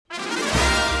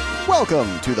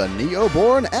Welcome to the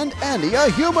Neoborn and Andy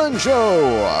a Human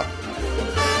Show.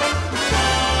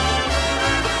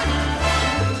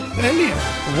 Elliot,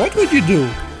 what would you do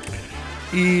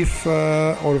if,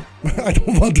 or I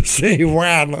don't want to say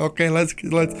when. Okay, let's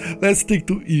stick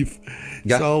to if.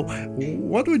 Yeah. So,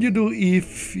 what would you do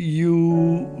if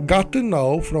you got to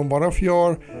know from one of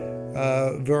your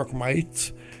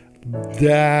workmates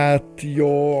that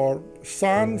your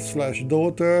son /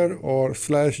 daughter or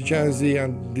 / Gen Z,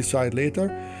 and decide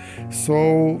later?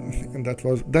 So, and that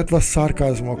was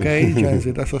sarcasm, okay, Gen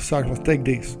Z, that was sarcasm. Take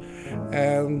this,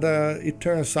 and it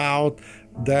turns out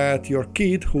that your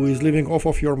kid, who is living off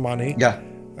of your money,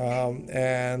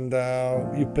 and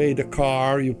you pay the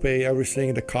car, you pay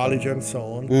everything, the college and so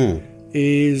on,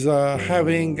 is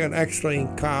having an extra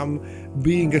income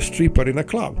being a stripper in a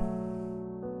club.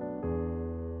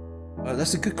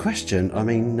 That's a good question. I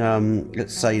mean,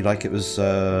 let's say like it was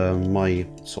my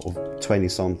sort of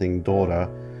 20-something daughter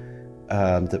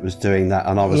that was doing that,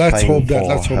 and I was paying for her.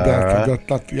 Let's hope that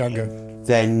not younger.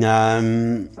 Then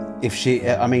if she,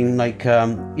 I mean, like,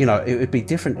 it would be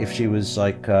different if she was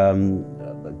like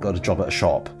got a job at a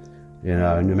shop, you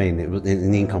know what I mean? And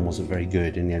the income wasn't very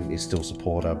good, and you still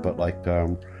support her. But like,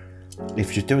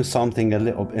 if you're doing something a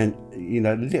little bit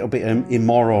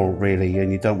immoral, really,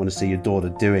 and you don't want to see your daughter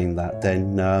doing that,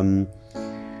 then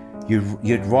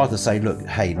you'd rather say, look,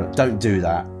 don't do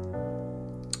that.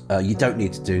 You don't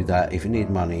need to do that. If you need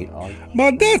money,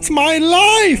 but that's my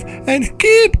life, and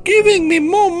keep giving me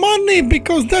more money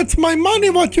because that's my money.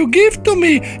 What you give to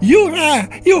me, you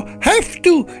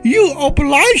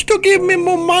obliged to give me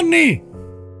more money.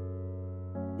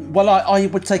 Well, I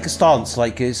would take a stance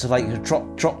like it's like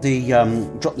drop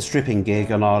the stripping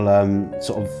gig, and I'll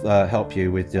sort of help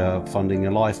you with funding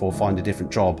your life or find a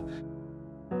different job.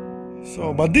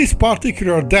 So, but this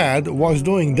particular dad was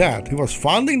doing that. He was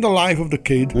funding the life of the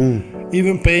kid,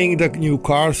 even paying the new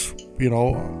cars,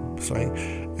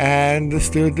 and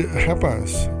still it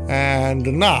happens. And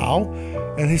now,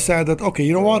 and he said that, okay,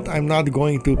 you know what? I'm not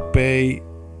going to pay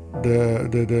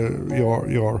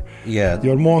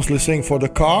your monthly thing for the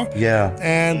car. Yeah.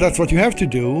 And that's what you have to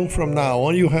do from now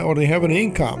on. You already have an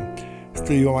income.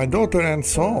 Still, you're my daughter, and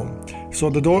so on. So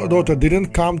the daughter didn't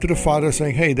come to the father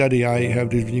saying, hey, daddy, I have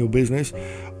this new business,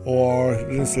 or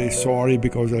didn't say sorry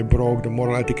because I broke the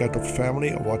moral etiquette of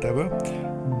family or whatever.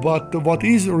 But what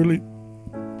is really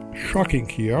shocking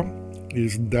here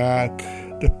is that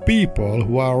the people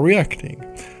who are reacting,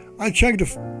 I checked a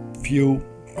few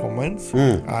comments,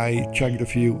 I checked a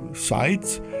few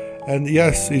sites, and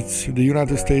yes, it's the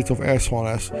United States of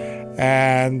assholeness.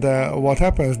 And what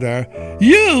happens there?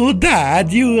 You, dad,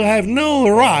 you have no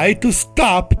right to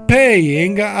stop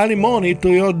paying alimony to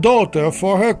your daughter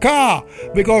for her car,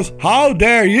 because how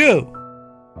dare you?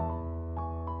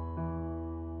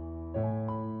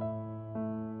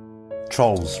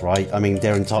 Trolls, right? I mean,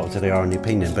 they're entitled to their own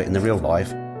opinion, but in the real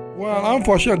life, well,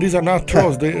 unfortunately, these are not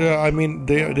trolls.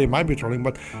 They might be trolling,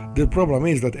 but the problem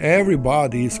is that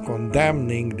everybody is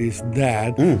condemning this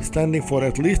dad, standing for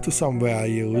at least to some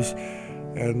values,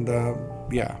 and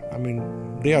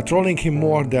they are trolling him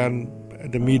more than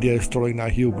the media is trolling now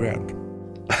Hugh Grant.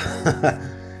 I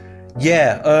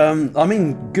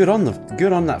mean, good on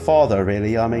that father,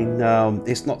 really. I mean,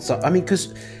 it's not so. I mean,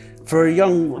 because for a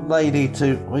young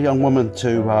woman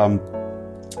to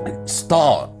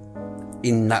start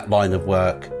in that line of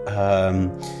work,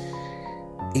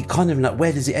 it kind of,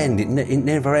 where does it end? It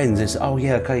never ends. It's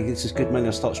this is good money,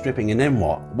 I'll start stripping, and then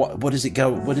what does it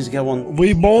go on?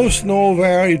 We both know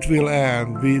where it will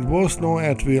end. We both know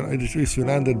it will end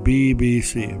at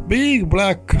BBC, big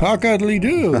black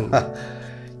cockadly-doo.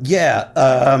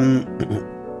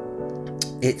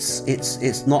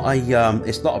 It's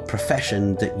not a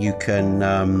profession that you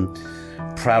can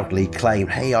proudly claim,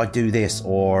 hey, I do this,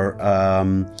 or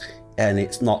and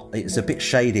it's a bit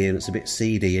shady and it's a bit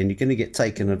seedy, and you're going to get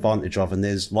taken advantage of, and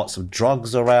there's lots of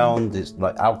drugs around, there's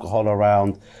like alcohol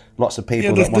around, lots of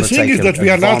people that want to take advantage. The thing is that we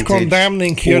are not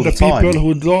condemning here the people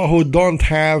who don't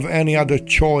have any other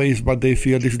choice, but they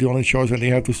feel this is the only choice and they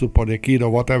have to support their kid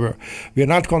or whatever. We are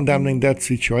not condemning that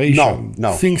situation.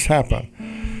 No. Things happen.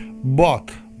 But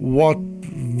what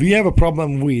we have a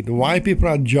problem with, why people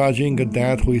are judging a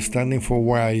dad who is standing for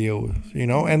values,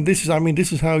 and this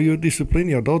is how you discipline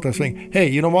your daughter, saying, hey,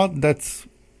 you know what, that's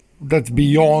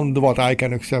beyond what I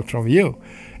can accept from you.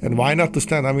 And why not to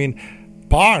stand? I mean,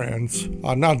 parents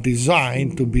are not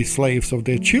designed to be slaves of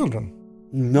their children.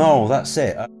 No, that's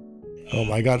it. Oh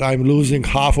my God, I'm losing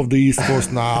half of the East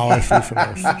Coast now as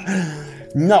listeners.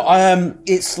 No,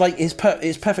 it's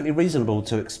perfectly reasonable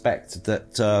to expect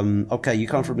that. Okay, you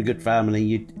come from a good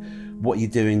family. what you're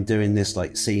doing this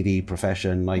like CD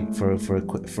profession, like for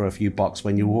a few bucks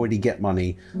when you already get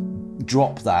money.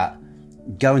 Drop that,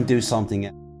 go and do something.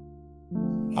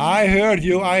 I heard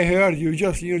you.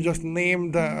 You just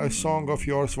named a song of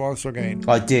yours once again.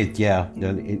 I did, yeah.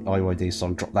 IYD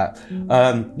song, drop that.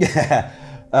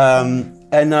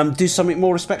 And do something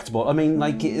more respectable. I mean,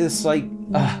 like it's like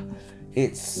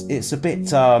it's a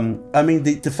bit. I mean,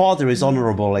 the father is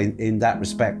honourable in that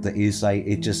respect, that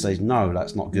it just says no,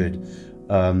 that's not good,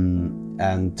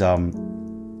 and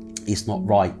it's not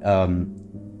right.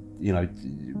 You know,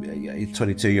 a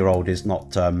 22-year-old is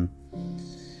not.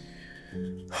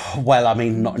 Well, I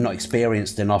mean, not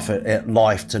experienced enough at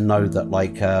life to know that,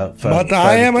 like. But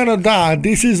I am an adult.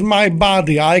 This is my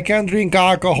body. I can drink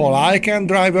alcohol. I can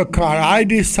drive a car. I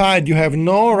decide. You have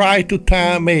no right to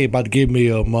tell me, but give me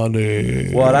your money.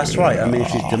 Well, that's right. I mean, if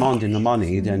she's demanding the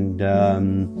money, then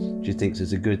she thinks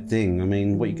it's a good thing. I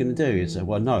mean, what you're going to do is say,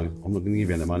 well, no, I'm not going to give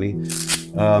you any money.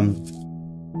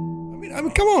 I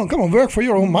mean, come on, work for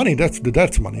your own money. That's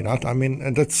money, not. I mean,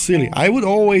 and that's silly. I would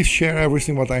always share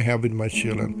everything what I have with my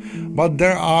children, but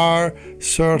there are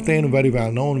certain very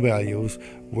well-known values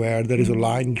where there is a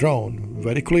line drawn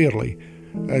very clearly.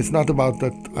 It's not about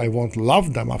that I won't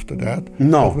love them after that.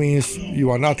 No. That means you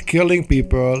are not killing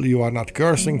people, you are not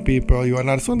cursing people, you are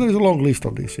not. So there is a long list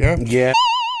of this. Yeah. Yeah.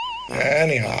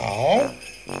 Anyhow.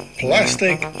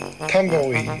 Plastic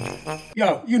tumbleweed.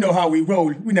 Yo, you know how we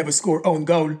roll. We never score own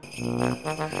goal.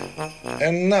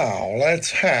 And now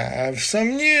let's have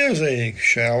some music,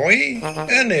 shall we?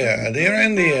 India, dear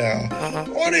India,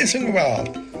 what do you think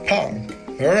about punk,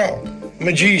 rock,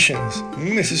 magicians,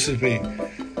 Mississippi,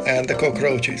 and the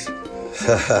cockroaches?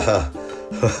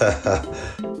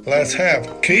 Let's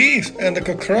have Keith and the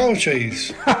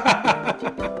cockroaches.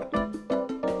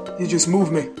 You just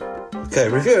moved me. Okay,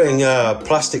 reviewing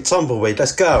Plastic Tumbleweed.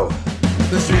 Let's go. Wow,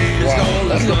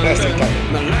 that's the Plastic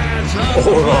Tumbleweed.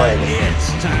 All right.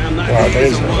 Wow, there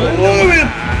is a little bit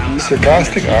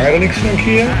sarcastic, ironic thing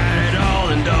here.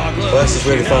 Well, this is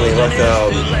really funny. Like,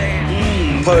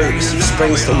 Pogues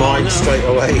springs to mind straight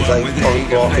away. Like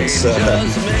punk rock. It's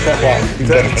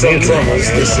drummers.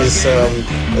 This is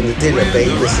and the dinner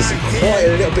beat. This is quite a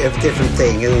little bit of a different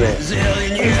thing, isn't it?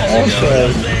 It's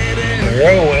also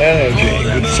raw energy,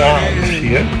 good sounds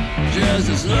here.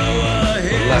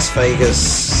 Las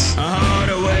Vegas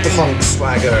punk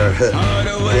swagger,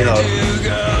 you know,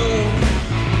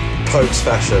 Pogues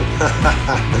fashion.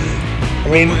 I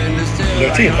mean,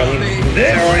 that's it. I mean,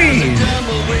 there is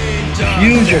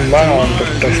huge amount of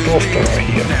testosterone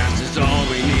here.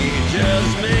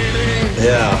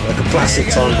 Yeah, like a Plastic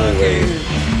Tumbleweed.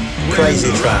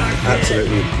 Crazy track,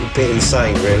 absolutely a bit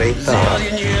insane, really.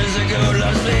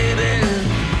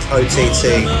 OTT.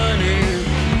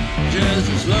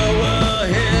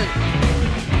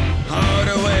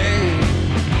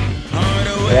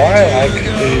 What I like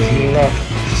is not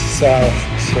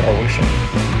self-serving.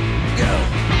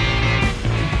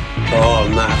 Oh,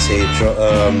 natty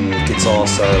guitar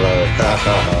solo.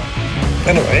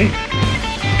 Anyway,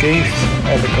 Keith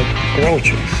and the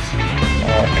cockroaches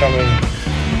are coming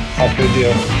up with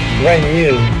their brand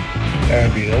new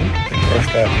album, the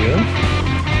first album.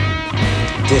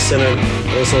 Dissonant,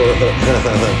 sort of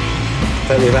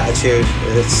plenty of attitude.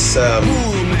 It's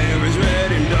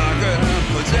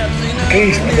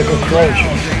Keith and the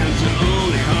cockroaches.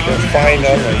 You can find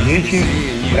them on YouTube,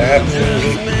 Apple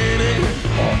Music,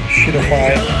 on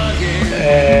Shopify,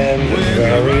 and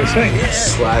wherever you sing.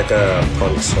 Swagger,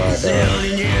 punk swagger.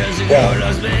 Well,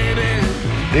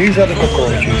 these are the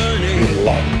cockroaches we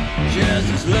love.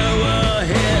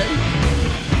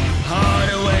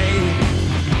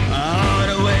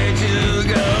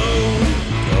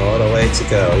 All the way to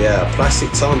go, yeah.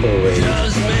 Plastic Tumbleweed.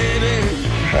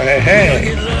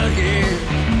 Hey.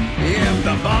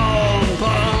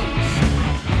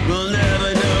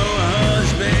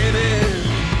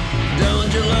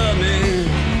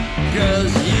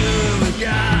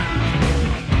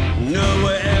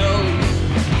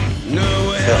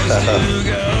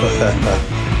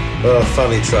 Well,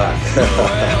 funny track.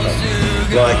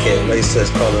 Like it. At least there's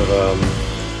kind of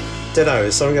don't know,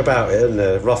 there's something about it, isn't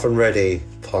there? Rough and ready,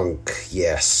 punk,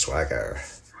 yes, swagger.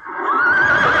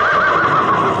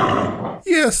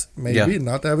 Yes, maybe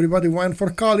not everybody went for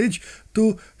college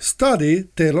to study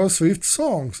Taylor Swift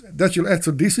songs.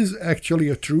 So this is actually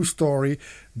a true story.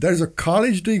 There's a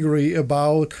college degree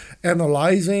about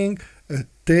analyzing a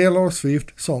Taylor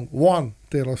Swift song, one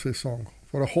Taylor Swift song,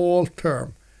 for a whole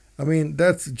term. I mean,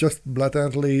 that's just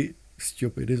blatantly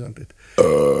stupid, isn't it?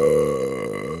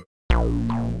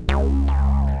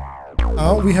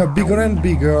 Now we have bigger and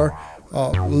bigger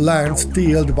lands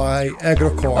tilled by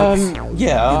AgriCorp,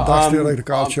 industrial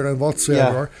agriculture and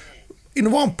whatsoever. In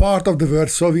one part of the world,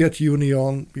 Soviet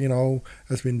Union,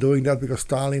 has been doing that because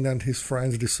Stalin and his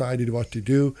friends decided what to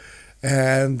do.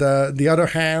 And the other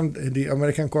hand, the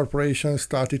American corporations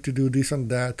started to do this and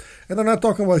that. And I'm not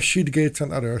talking about Shitgates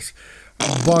and others.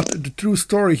 But the true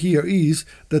story here is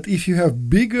that if you have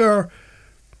bigger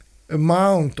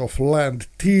amount of land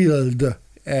tilled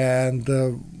and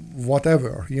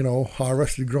whatever,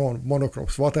 harvested, grown,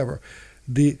 monocrops, whatever,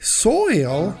 the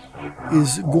soil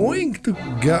is going to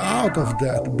get out of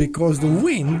that because the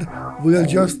wind will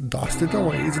just dust it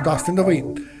away. It's dust in the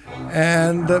wind.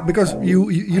 And because,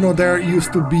 there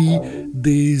used to be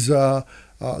these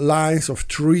lines of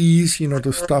trees,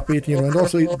 to stop it, and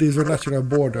also these are natural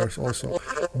borders also.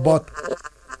 But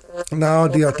now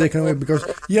they are taken away because,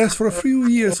 yes, for a few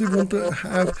years we want to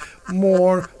have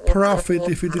more profit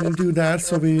if we didn't do that,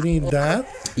 so we need that.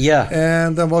 Yeah.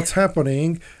 And then what's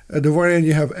happening, the way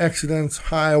you have accidents,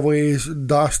 highways,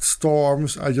 dust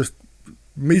storms. I just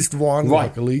missed one,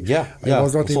 luckily. Yeah. I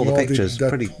was not I saw the involved pictures. in that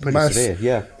Pretty mass severe,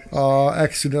 yeah.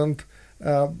 accident.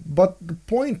 But the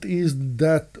point is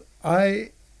that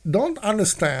I don't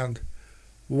understand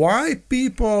why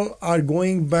people are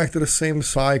going back to the same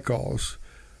cycles.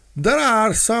 There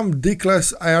are some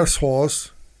dickless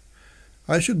assholes.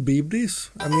 I should beep this.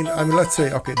 I mean, let's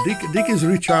say, okay, Dick is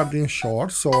Richard in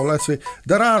short. So let's say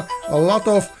there are a lot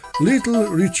of little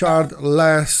Richard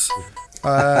less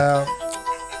bottom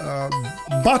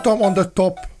on the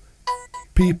top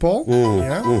people.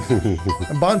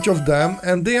 A bunch of them,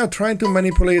 and they are trying to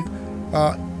manipulate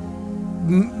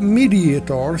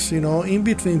mediators, in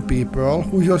between people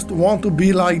who just want to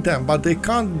be like them, but they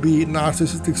can't be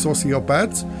narcissistic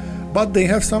sociopaths, but they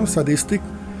have some sadistic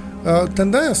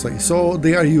tendency. So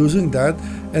they are using that,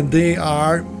 and they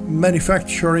are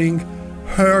manufacturing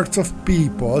herds of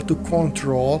people to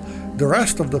control the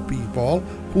rest of the people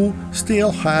who still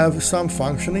have some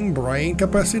functioning brain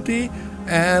capacity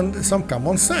and some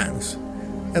common sense.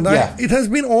 And it has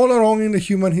been all along in the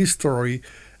human history,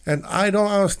 and I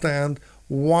don't understand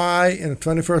why in the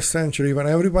 21st century, when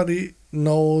everybody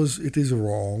knows it is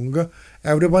wrong,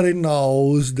 everybody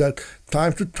knows that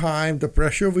time to time the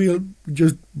pressure will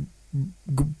just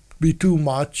be too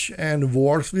much and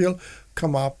wars will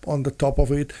come up on the top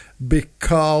of it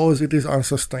because it is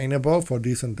unsustainable for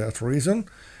this and that reason.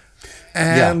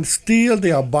 And still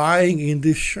they are buying in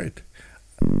this shit.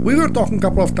 We were talking a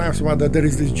couple of times about that there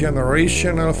is this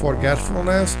generational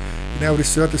forgetfulness in every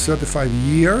 30-35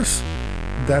 years.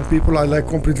 Then people are like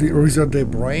completely reset their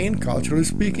brain, culturally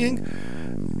speaking,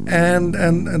 and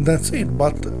that's it.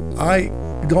 But I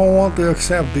don't want to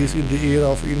accept this in the era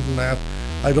of internet.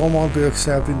 I don't want to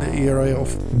accept in the era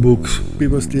of books.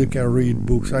 People still can read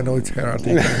books. I know it's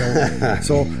heretic.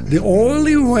 So the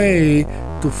only way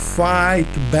to fight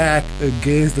back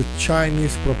against the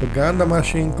Chinese propaganda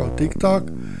machine called TikTok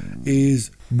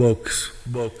is books.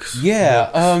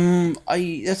 Yeah,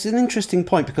 that's an interesting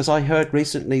point because I heard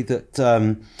recently that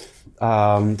there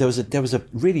was a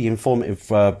really informative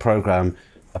program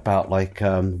about what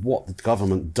the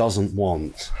government doesn't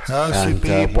want, healthy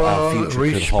people, what our future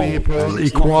rich could hold. people,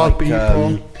 It's equal not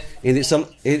people. And it's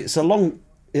along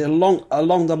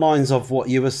the lines of what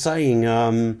you were saying.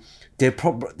 There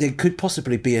could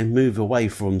possibly be a move away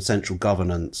from central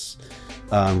governance,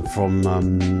 and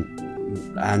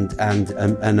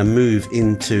a move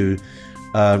into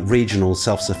regional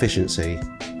self-sufficiency,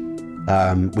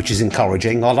 which is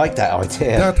encouraging. I like that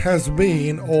idea. That has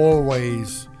been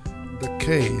always the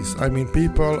case. I mean,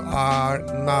 people are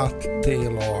not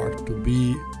tailored to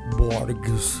be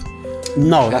Borgs.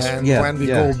 No, when we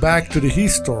go back to the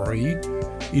history,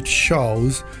 it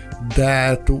shows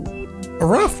that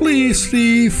roughly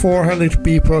 300-400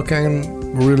 people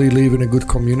can really live in a good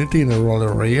community in a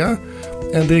rural area,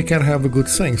 and they can have a good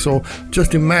thing. So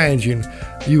just imagine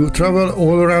you travel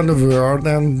all around the world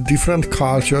and different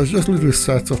cultures, just little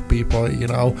sets of people,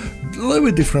 live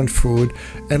with different food,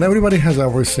 and everybody has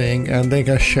everything and they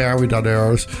can share with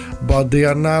others, but they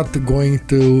are not going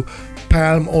to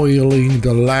palm oiling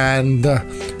the land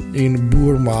in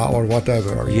Burma or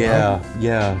whatever. In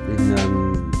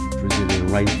Brazilian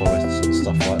rainforests and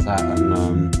stuff like that,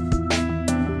 and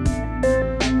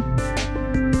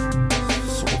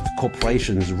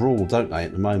corporations rule, don't they,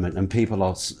 at the moment? And people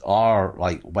are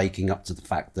like waking up to the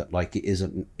fact that it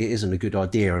isn't a good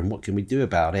idea, and what can we do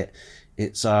about it?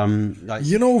 It's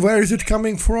where is it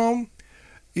coming from?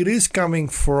 It is coming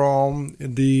from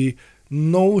the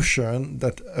notion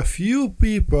that a few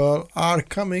people are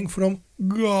coming from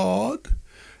God,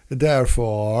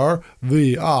 therefore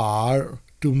we are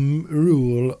to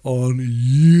rule on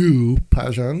you,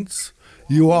 peasants.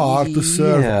 You are to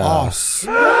serve us.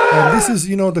 And this is,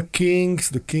 the kings,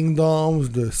 the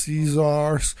kingdoms, the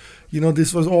Caesars.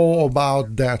 This was all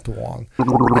about that one. And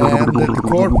the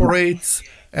corporates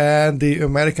and the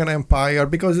American Empire,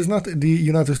 because it's not the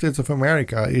United States of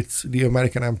America, it's the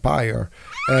American Empire.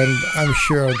 And I'm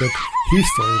sure that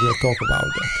history will talk about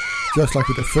that. Just like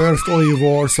with the first oil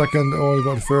war, second oil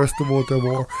war, first water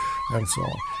war, and so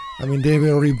on. I mean, they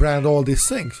will rebrand all these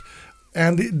things.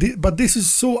 But this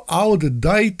is so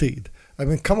outdated. I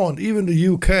mean, come on, even the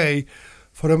UK,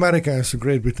 for Americans,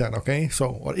 Great Britain, okay? So,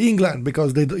 or England,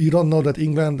 because you don't know that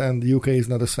England and the UK is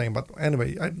not the same. But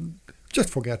anyway, just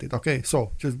forget it, okay?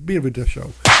 So, just be with the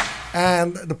show.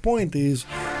 And the point is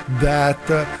that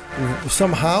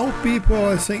somehow people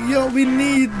are saying, we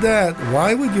need that.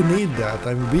 Why would you need that?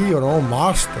 I mean, be your own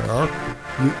master.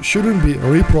 You shouldn't be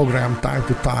reprogrammed time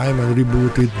to time and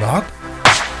rebooted, not?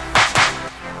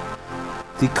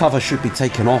 The cover should be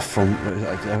taken off from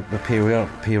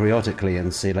periodically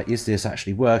and see, like, is this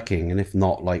actually working? And if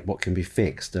not, like, what can be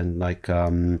fixed? And like,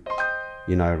 to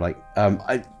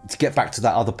get back to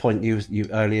that other point you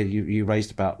earlier you raised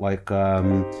about, like,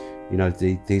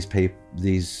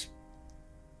 these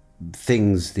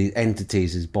things, the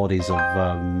entities, these bodies of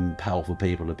powerful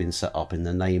people have been set up in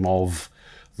the name of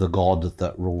the god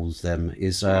that rules them.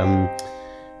 Is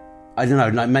I don't know,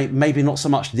 like maybe not so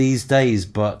much these days,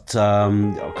 but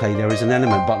okay, there is an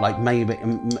element, but like maybe,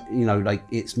 like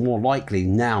it's more likely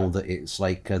now that it's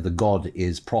like the god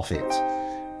is profit,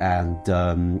 and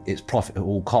it's profit at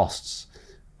all costs,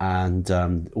 and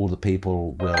all the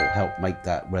people will help make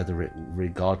that,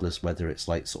 regardless whether it's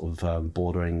like sort of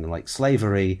bordering like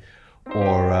slavery,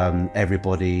 or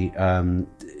everybody,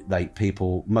 like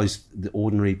people, the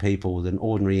ordinary people with an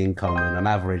ordinary income and an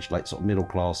average like sort of middle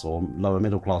class or lower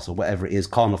middle class or whatever it is,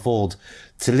 can't afford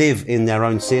to live in their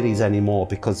own cities anymore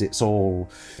because it's all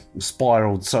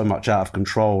spiraled so much out of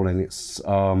control, and it's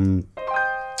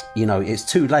it's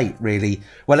too late, really.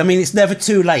 Well, I mean, it's never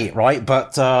too late, right?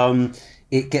 But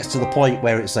it gets to the point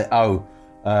where it's like,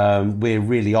 we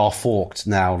really are forked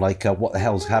now. Like, what the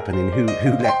hell's happening? Who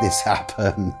let this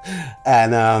happen?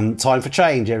 And time for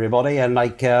change, everybody. And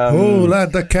like,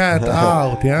 let the cat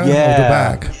out, of the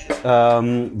bag.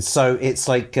 So it's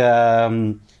like,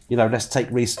 let's take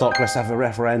restock. Let's have a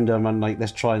referendum, and like,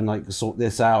 let's try and like sort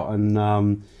this out. And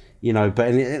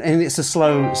but it's a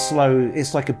slow.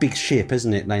 It's like a big ship,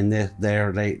 isn't it? And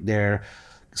they're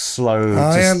slow.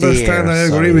 I understand. I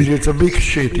agree with you. It's a big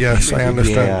shit. Yes, I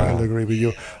understand and agree with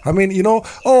you. I mean,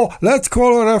 let's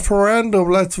call a referendum.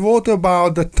 Let's vote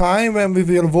about the time when we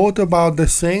will vote about the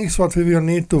things what we will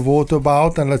need to vote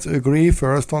about, and let's agree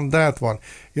first on that one.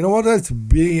 You know what? That's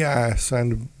BS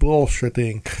and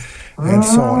bullshitting and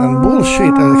so on. And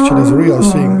bullshit actually is a real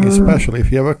thing, especially if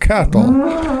you have a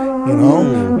cattle.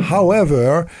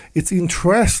 However, it's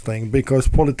interesting because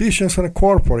politicians and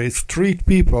corporates treat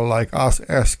people like us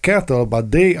as cattle,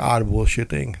 but they are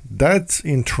bullshitting. That's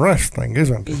interesting,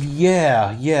 isn't it?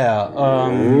 Yeah.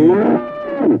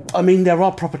 I mean, there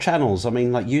are proper channels. I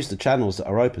mean, like, use the channels that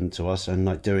are open to us and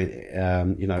like do it,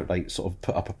 like sort of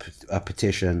put up a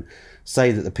petition,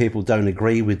 say that the people don't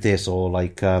agree with this, or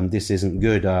like this isn't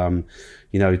good.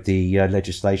 The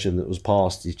legislation that was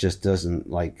passed, it just doesn't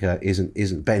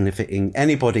isn't benefiting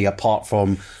anybody apart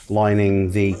from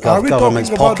lining the government's pockets. Are we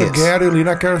talking about the Gary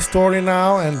Lineker story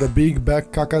now and the big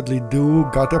back Kakadli-Doo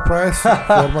gutter press,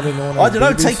 formerly known as I don't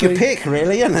know, BBC? take your pick,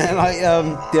 really, and like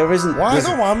there isn't. Why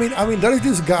no? I mean, there is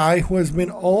this guy who has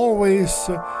been always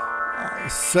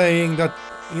saying that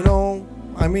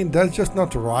that's just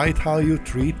not right how you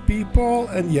treat people,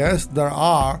 and yes, there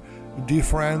are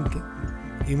different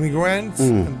immigrants,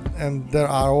 and there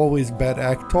are always bad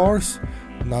actors,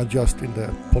 not just in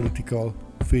the political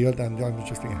field and not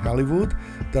just in Hollywood.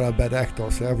 There are bad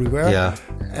actors everywhere,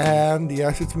 and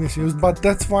yes, it's misused, but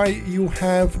that's why you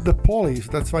have the police,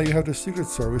 that's why you have the Secret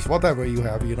Service, whatever you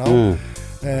have,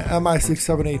 MI6,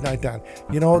 7, 8, 9, 10,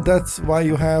 that's why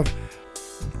you have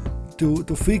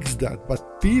to fix that.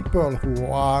 But people who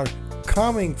are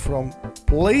coming from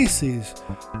places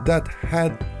that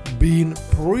had been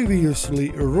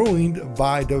previously ruined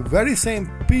by the very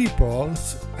same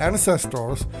people's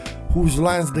ancestors whose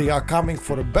lands they are coming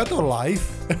for a better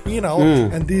life,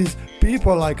 and these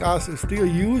people like us are still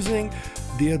using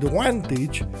the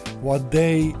advantage what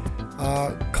they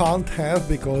can't have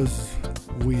because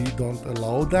we don't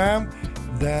allow them.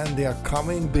 then they are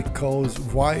coming because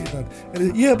why not?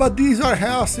 And, yeah, but these are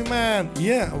healthy men.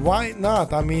 Yeah, why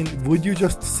not? I mean, would you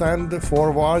just send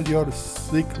forward your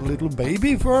sick little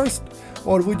baby first?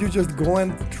 Or would you just go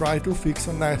and try to fix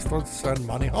a nest or send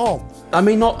money home? I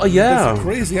mean, not yeah. It's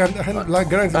crazy. And like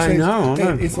Greg says, know.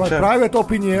 It's my private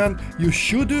opinion. You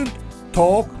shouldn't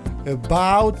talk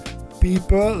about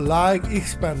people like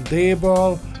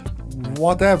expendable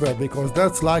whatever, because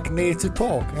that's like Nazi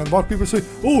talk. And what people say,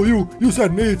 oh, you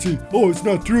said Nazi, oh, it's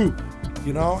not true,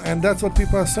 you know. And that's what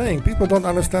people are saying. People don't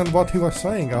understand what he was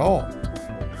saying at all.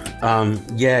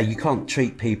 Yeah, you can't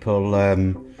treat people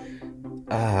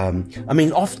I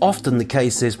mean, often the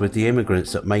case is with the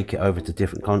immigrants that make it over to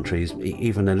different countries,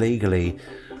 even illegally,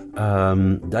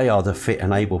 they are the fit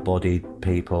and able-bodied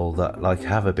people that like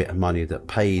have a bit of money that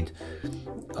paid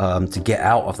to get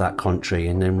out of that country,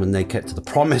 and then when they get to the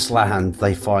promised land,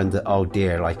 they find that, oh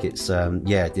dear, like it's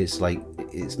like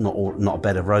it's not a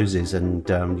bed of roses, and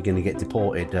you're going to get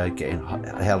deported, getting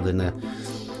held in a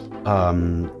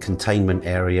containment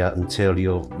area until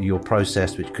you're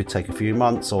processed, which could take a few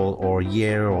months or a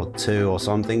year or two or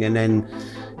something, and then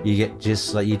you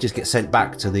just get sent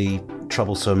back to the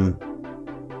troublesome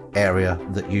area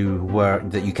that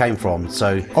you came from.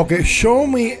 So okay, show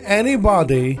me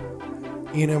anybody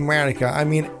in America, I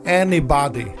mean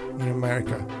anybody in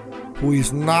America who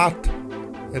is not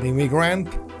an immigrant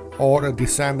or a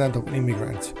descendant of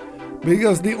immigrants,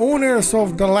 because the owners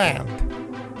of the land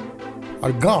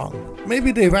are gone.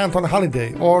 Maybe they went on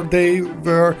holiday, or they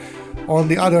were on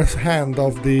the other hand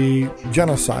of the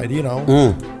genocide, you know.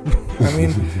 I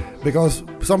mean, because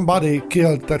somebody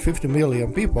killed that 50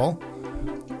 million people,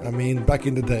 I mean, back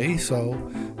in the day. So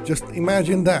just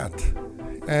imagine that.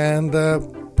 And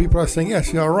people are saying,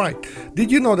 yes, you are right.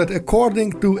 Did you know that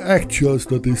according to actual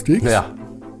statistics,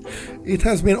 it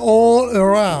has been all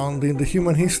around in the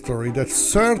human history that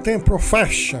certain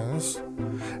professions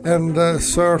and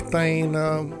certain,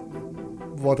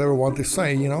 whatever you want to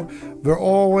say, you know, were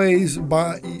always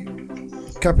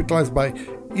capitalized by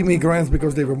immigrants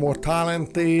because they were more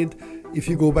talented. If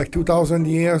you go back 2,000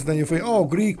 years, then you say, oh,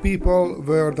 Greek people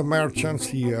were the merchants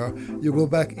here. You go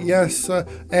back, yes,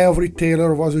 every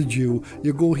tailor was a Jew.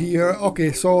 You go here,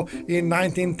 okay, so in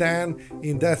 1910,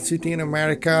 in that city in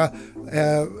America,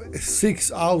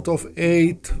 6 out of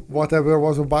 8, whatever,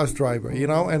 was a bus driver, you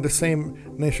know, and the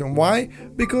same nation. Why?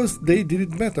 Because they did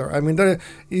it better. I mean, there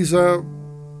is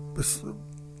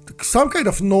some kind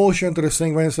of notion to the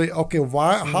thing when you say, okay,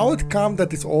 how it come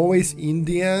that it's always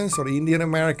Indians or Indian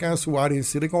Americans who are in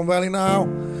Silicon Valley now,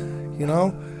 you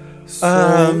know?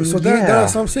 So there are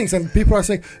some things, and people are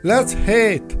saying, let's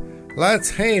hate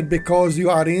because you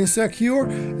are insecure,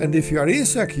 and if you are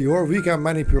insecure, we can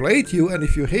manipulate you, and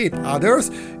if you hate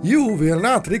others, you will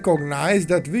not recognize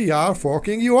that we are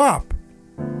forking you up.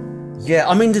 Yeah,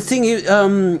 I mean, the thing is,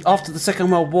 after the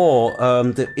Second World War,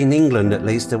 in England at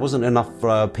least, there wasn't enough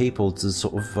people to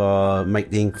sort of make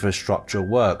the infrastructure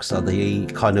work, so they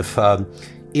kind of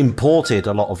imported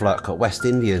a lot of like West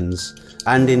Indians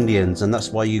and Indians, and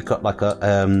that's why you got like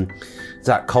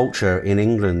that culture in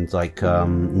England like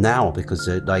now, because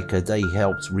they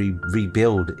helped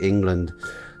rebuild England,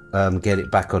 get it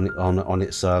back on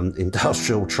its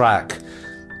industrial track.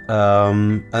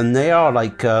 And they are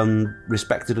like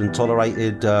respected and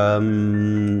tolerated,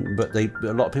 but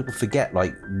a lot of people forget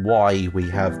like why we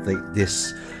have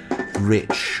this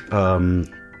rich. And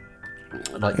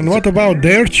what about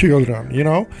their children? You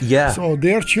know, So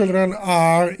their children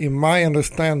are, in my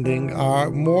understanding, are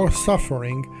more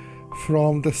suffering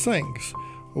from the things.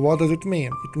 What does it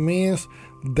mean? It means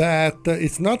that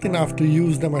it's not enough to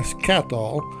use them as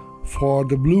cattle for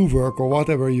the blue work or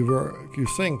whatever you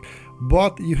think.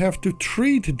 But you have to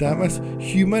treat them as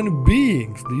human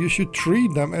beings. You should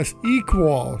treat them as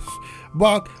equals.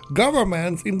 But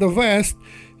governments in the West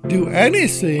do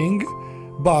anything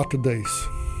but this.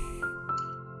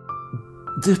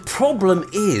 The problem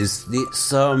is,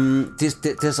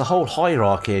 there's a whole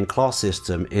hierarchy and class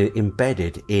system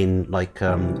embedded in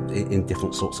in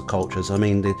different sorts of cultures. I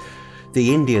mean,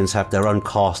 the Indians have their own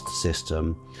caste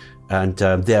system, and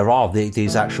there are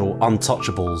these actual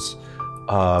untouchables,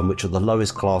 which are the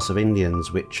lowest class of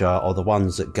Indians, which are the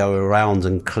ones that go around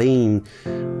and clean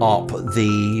up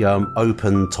the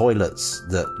open toilets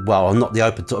not the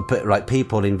open toilet, but like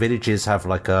people in villages have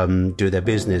do their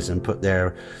business and put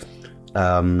their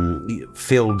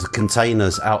filled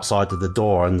containers outside of the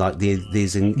door, and like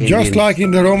these Indian, just like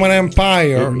in the Roman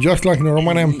Empire,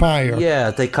 yeah,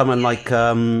 they come and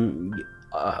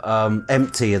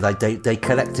empty. They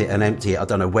collect it and empty it. I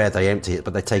don't know where they empty it,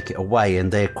 but they take it away,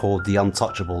 and they're called the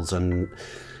untouchables. And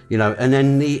You know, and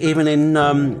then even in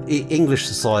English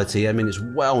society, I mean, it's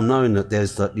well known that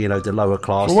there's the the lower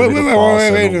class. So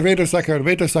wait a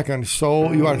second.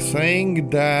 So you are saying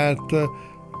that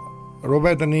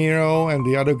Robert De Niro and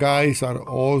the other guys are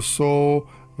also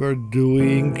were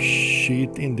doing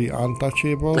shit in The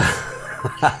Untouchable?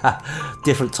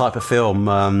 Different type of film.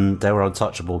 They were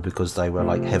untouchable because they were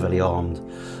like heavily armed.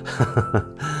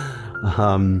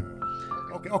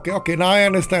 Okay. Now I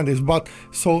understand this. But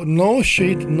so no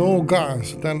shit, no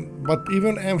guns. Then, but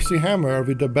even MC Hammer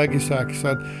with the baggy sack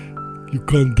said, "You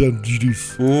can't do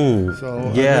this."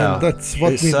 So yeah, that's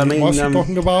what was he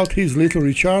talking about. His Little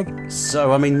Richard.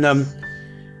 So I mean,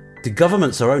 the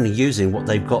governments are only using what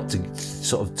they've got to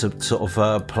sort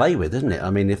of play with, isn't it?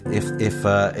 I mean, if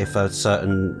a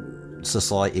certain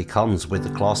society comes with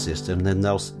the class system, then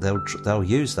they'll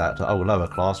use that. Oh, lower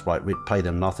class, right? We pay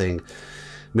them nothing.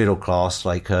 Middle class,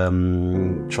 like try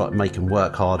to make them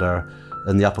work harder,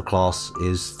 and the upper class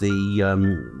is the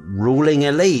ruling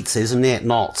elite, isn't it?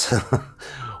 Not,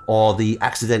 or the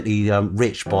accidentally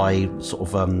rich by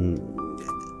sort of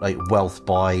like wealth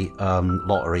by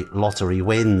lottery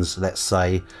wins, let's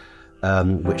say.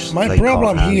 Which my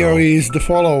problem here is the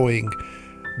following: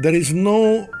 there is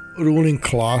no ruling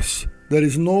class, there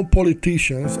is no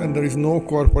politicians, and there is no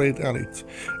corporate elites.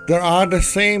 There are the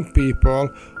same people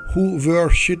who were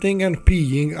shitting and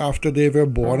peeing after they were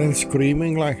born and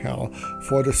screaming like hell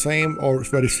for the same or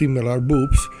very similar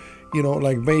boobs,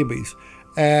 like babies.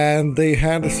 And they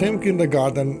had the same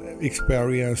kindergarten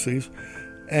experiences,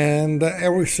 and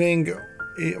everything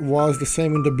was the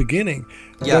same in the beginning.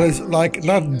 Yeah. There is like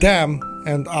not them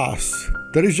and us,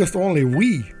 there is just only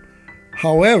we.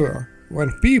 However,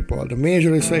 when people, the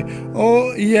majority say,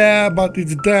 oh yeah, but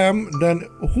it's them, then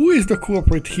who is the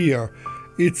culprit here?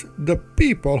 It's the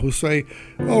people who say,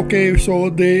 okay, so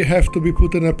they have to be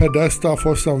put on a pedestal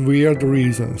for some weird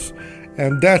reasons.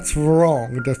 And that's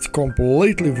wrong. That's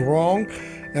completely wrong.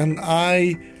 And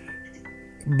I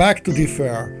beg to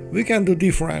differ. We can do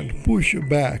different. Push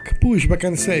back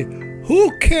and say, who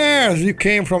cares you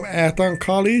came from Eton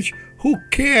College? Who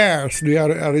cares you are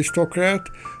an aristocrat?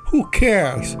 Who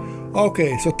cares?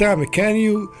 Okay, so tell me, can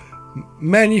you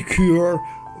manicure,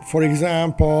 for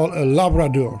example, a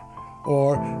Labrador?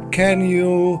 Or can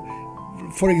you,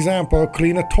 for example,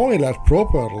 clean a toilet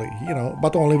properly,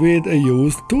 but only with a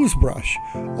used toothbrush?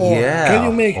 Or can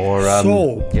you make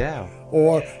soap?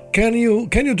 Or can you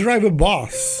drive a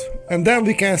bus? And then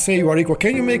we can say you are equal.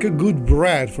 Can you make a good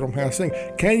bread from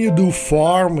Helsinki? Can you do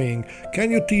farming?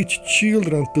 Can you teach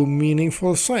children to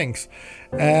meaningful things?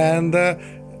 And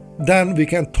then we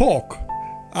can talk.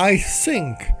 I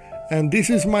think. And this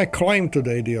is my claim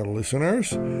today, dear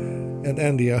listeners, and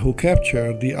India, who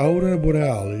captured the aurora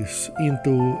borealis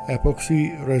into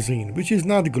epoxy resin, which is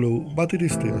not glue, but it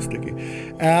is still sticky.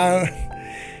 And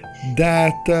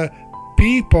that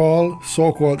people,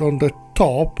 so-called on the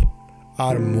top,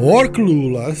 are more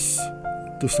clueless,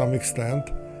 to some extent,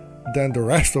 than the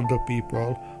rest of the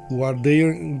people who are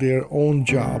doing their own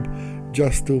job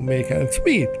just to make ends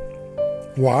meet.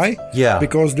 Why? Yeah.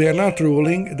 Because they are not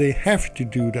ruling, they have to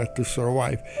do that to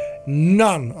survive.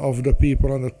 None of the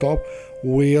people on the top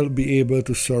will be able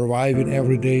to survive in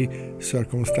everyday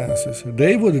circumstances.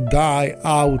 They would die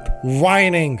out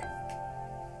whining.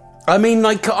 I mean,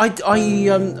 like, I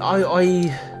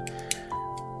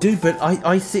do, but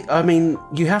I think, I mean,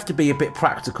 you have to be a bit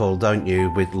practical, don't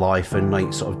you, with life, and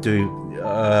like sort of do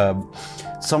I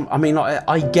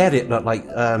get it that like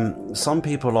some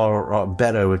people are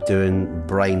better with doing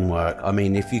brain work. I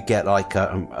mean, if you get like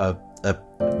a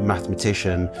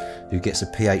mathematician who gets a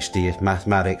PhD in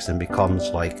mathematics and becomes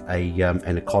like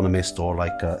an economist or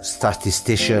like a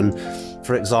statistician,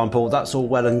 for example, that's all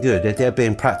well and good. They're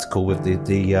being practical with the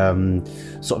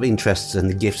sort of interests and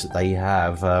the gifts that they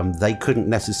have. They couldn't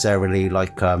necessarily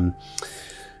like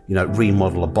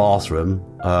remodel a bathroom,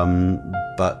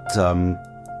 but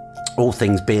all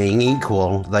things being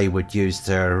equal, they would use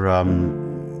their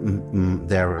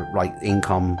like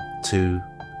income to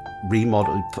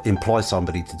remodel, employ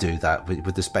somebody to do that,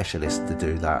 with the specialist to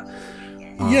do that.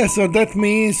 Yes, so that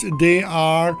means they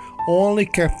are only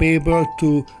capable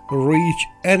to reach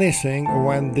anything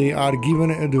when they are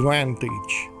given an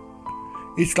advantage.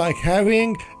 It's like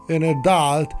having an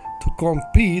adult to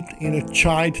compete in a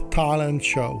child talent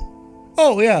show.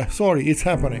 Oh yeah, sorry, it's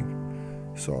happening.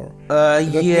 So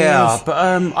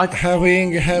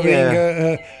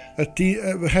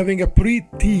having a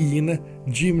pre-teen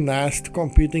gymnast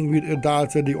competing with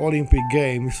adults at the Olympic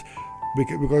Games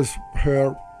because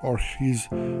her or his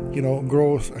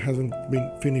growth hasn't been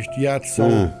finished yet,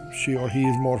 so she or he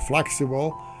is more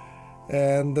flexible,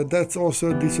 and that's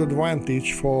also a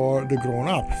disadvantage for the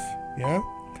grown-ups. Yeah.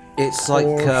 It's like,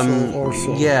 or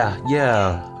so.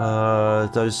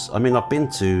 Those. I mean, I've been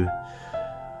to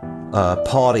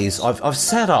parties. I've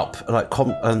set up like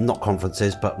not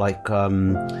conferences, but like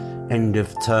end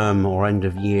of term or end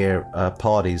of year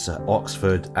parties at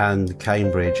Oxford and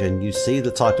Cambridge, and you see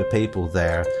the type of people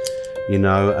there, you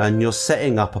know, and you're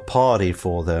setting up a party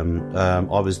for them.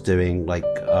 I was doing like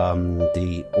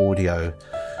the audio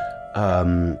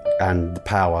and the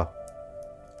power.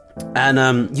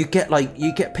 And you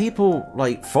get people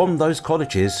like from those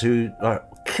colleges who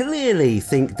clearly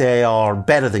think they are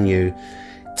better than you,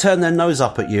 turn their nose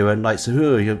up at you and like,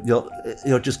 so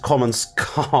you're just common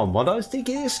scum. And I was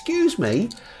thinking, excuse me,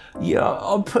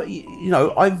 I've got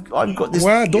this.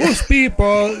 Well, those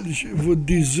people would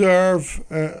deserve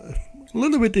a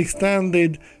little bit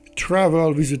extended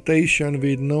travel visitation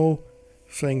with no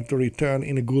saying to return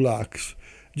in gulags,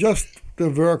 just the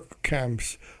work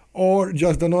camps. Or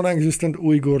just the non-existent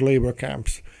Uyghur labor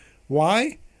camps.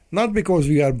 Why? Not because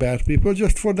we are bad people,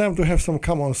 just for them to have some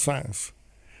common sense.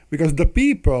 Because the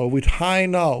people with high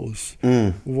nose,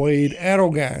 with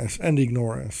arrogance and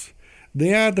ignorance,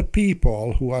 they are the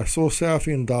people who are so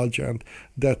self-indulgent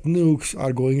that nukes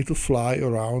are going to fly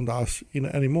around us in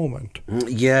any moment.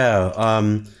 Yeah.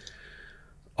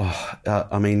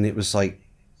 I mean, it was like,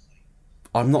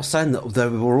 I'm not saying that they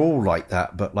were all like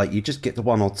that, but like you just get the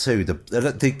one or two. The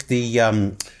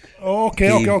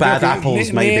bad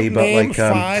apples maybe, but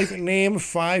name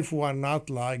five who are not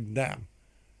like them.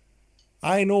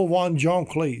 I know one, John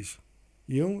Cleese.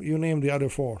 You name the other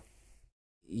four.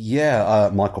 Yeah,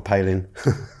 Michael Palin.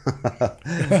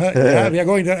 Yeah, we are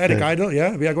going there. Eric Idle.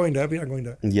 Yeah, we are going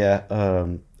there. Yeah,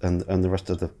 and the rest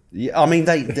of the. Yeah, I mean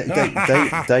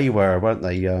they were, weren't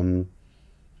they?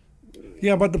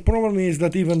 Yeah, but the problem is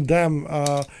that even them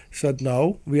said,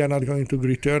 no, we are not going to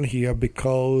return here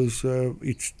because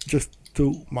it's just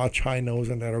too much high nose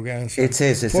and arrogance. It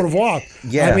is. For what?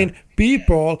 Yeah. I mean,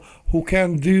 people who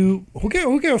can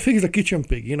fix the kitchen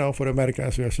pig, you know, for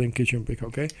Americans we are saying kitchen pig,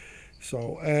 okay?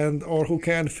 So, or who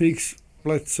can fix,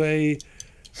 let's say,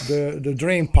 the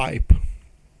drain pipe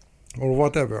or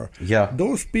whatever. Yeah.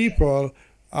 Those people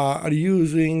are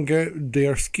using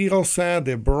their skill set,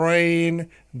 their brain,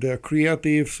 their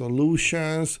creative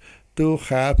solutions to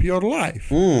help your life.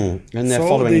 And they're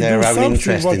following their own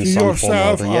interest in some form or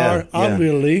other. Are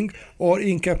unwilling or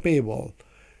incapable.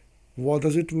 What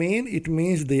does it mean? It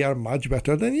means they are much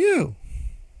better than you.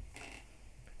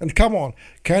 And come on,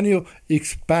 can you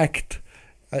expect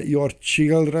your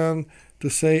children to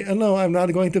say, oh, no, I'm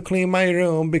not going to clean my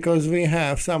room because we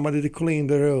have somebody to clean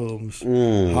the rooms?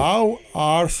 How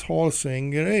arsehole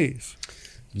thing it is.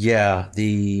 Yeah,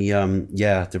 the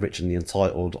rich and the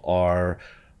entitled are,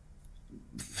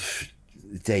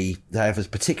 they have a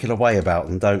particular way about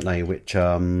them, don't they? Which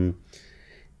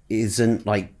isn't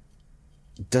like,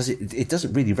 it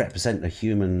doesn't really represent a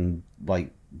human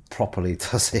like properly,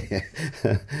 does it?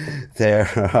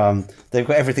 They've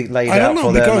got everything laid out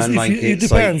for them, and like it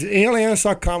depends. Like, aliens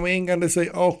are coming, and they say,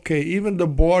 okay. Even the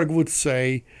Borg would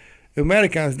say,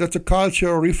 Americans, that's a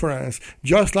cultural reference.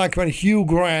 Just like when Hugh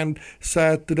Grant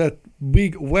said to that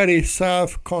big, very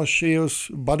self-conscious,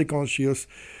 body-conscious,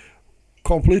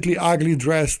 completely ugly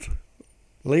dressed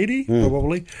lady,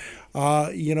 probably.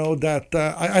 I'm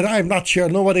not sure.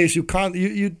 Nowadays, you can't.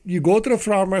 You go to the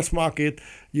farmer's market.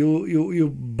 You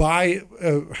buy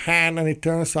a hen, and it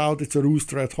turns out it's a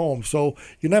rooster at home. So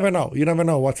you never know. You never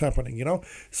know what's happening. You know.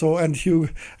 So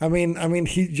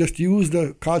he just used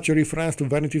the culture reference to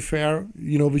Vanity Fair.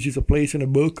 You know, which is a place in a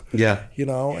book. Yeah. You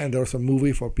know, and there's a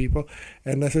movie for people.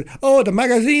 And I said, oh, the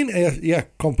magazine. Yeah,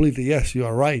 completely. Yes, you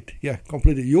are right. Yeah,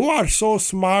 completely. You are so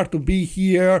smart to be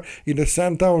here in the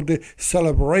center of the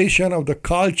celebration of the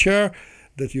culture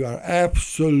that you are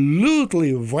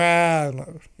absolutely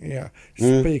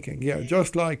speaking. Yeah,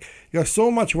 just like you're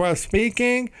so much well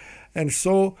speaking and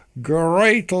so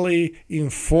greatly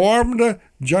informed,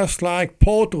 just like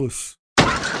POTUS.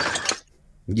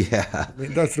 Yeah. I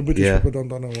mean, that's the British people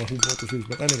don't know who POTUS is,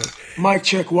 but anyway. Mic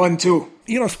check 1, 2.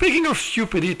 You know, speaking of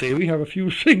stupidity, we have a few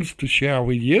things to share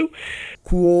with you.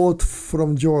 Quote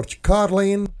from George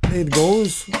Carlin. It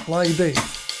goes like this.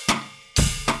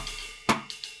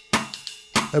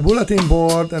 A bulletin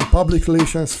board and public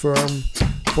relations firm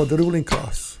for the ruling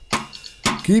class.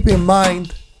 Keep in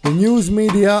mind, the news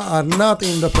media are not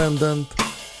independent.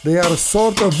 They are a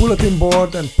sort of bulletin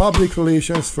board and public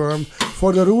relations firm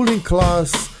for the ruling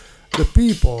class, the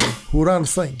people who run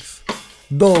things.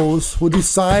 Those who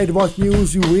decide what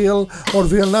news you will or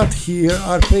will not hear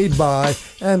are paid by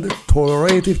and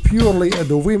tolerated purely at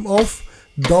the whim of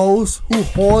those who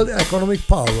hold economic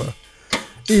power.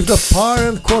 If the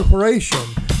parent corporation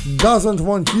doesn't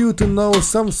want you to know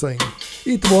something,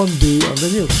 it won't be on the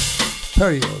news.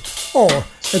 Period. Or,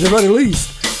 at the very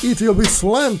least, it will be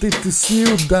slanted to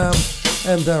suit them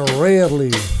and then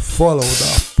rarely followed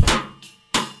up.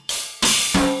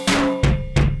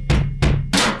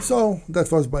 So,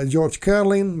 that was by George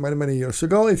Carlin many years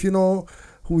ago. If you know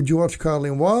who George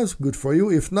Carlin was, good for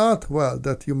you. If not, well,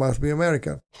 that you must be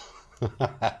American.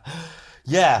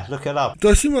 Yeah, look it up. To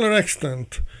a similar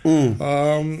extent,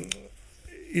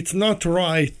 it's not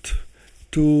right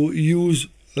to use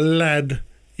lead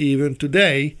even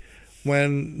today,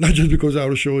 when, not just because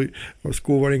our show was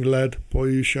covering lead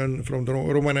pollution from the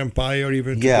Roman Empire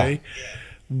even today,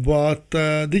 but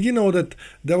did you know that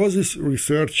there was this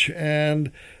research,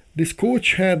 and this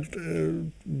coach had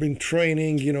been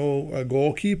training,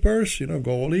 goalkeepers,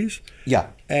 goalies. Yeah.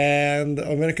 And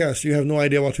Americans, you have no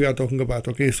idea what we are talking about.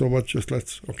 Okay, so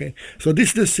okay. So this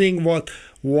is the thing what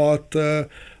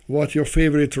your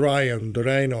favorite Ryan, the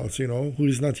Reynolds, who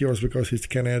is not yours because he's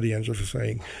Canadian, just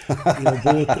saying,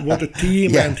 bought a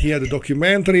team and he had a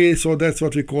documentary. So that's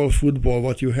what we call football.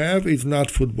 What you have is not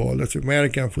football. That's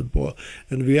American football.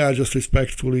 And we are just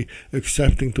respectfully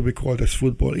accepting to be called as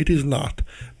football. It is not.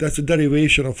 That's a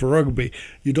derivation of rugby.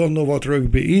 You don't know what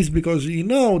rugby is because you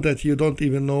know that you don't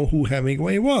even know who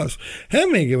Hemingway was.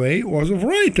 Hemingway was a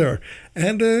writer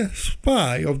and a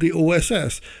spy of the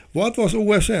OSS. What was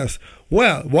OSS?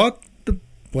 Well,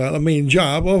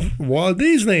 job of Walt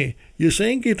Disney. You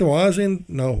think it was in...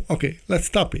 No. Okay, let's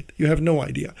stop it. You have no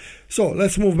idea. So,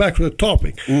 let's move back to the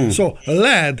topic. So,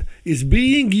 lead is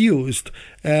being used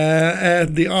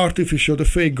at the artificial, the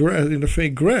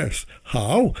fake grass.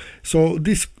 How? So,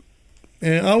 this...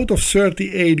 out of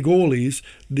 38 goalies,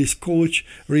 this coach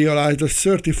realized that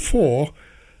 34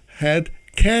 had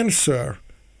cancer.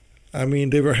 I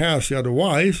mean, they were healthy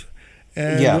otherwise.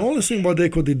 And the only thing what they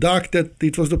could deduct that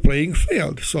it was the playing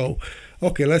field. So,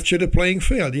 okay, let's check the playing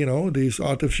field, these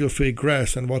artificial fake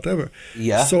grass and whatever.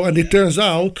 Yeah. So, and it turns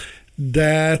out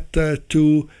that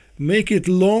to make it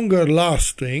longer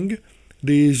lasting,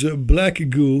 these black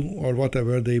goo or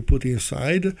whatever they put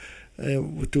inside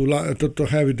to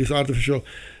have this artificial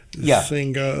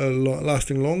thing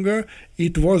lasting longer,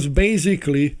 it was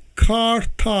basically car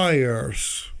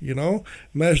tires,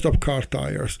 mashed up car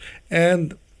tires.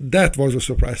 And that was a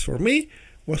surprise for me,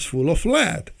 was full of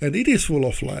lead. And it is full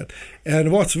of lead.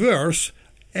 And what's worse,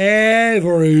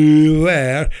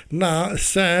 everywhere now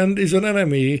sand is an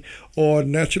enemy or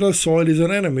natural soil is an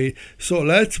enemy. So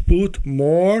let's put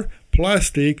more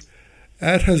plastic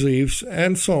adhesives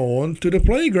and so on to the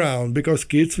playground because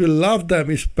kids will love them,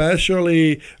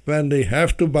 especially when they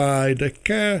have to buy the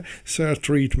cancer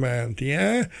treatment.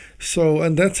 So,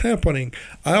 and that's happening.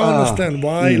 I understand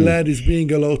why lead is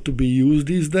being allowed to be used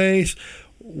these days.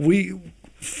 We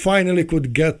finally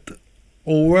could get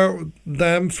over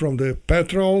them from the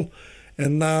petrol,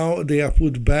 and now they are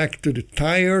put back to the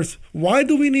tires. Why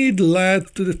do we need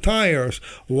lead to the tires?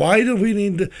 Why do we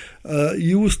need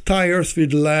use tires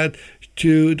with lead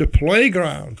to the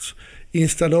playgrounds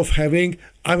instead of having,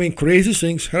 crazy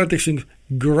things, heretic things,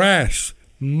 grass,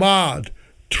 mud,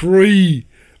 tree,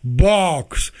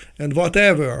 box, and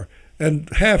whatever, and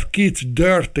have kids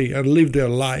dirty and live their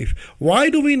life? Why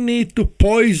do we need to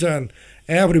poison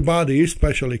everybody,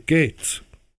 especially kids?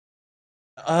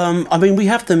 We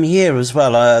have them here as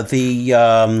well.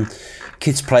 The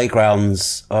kids'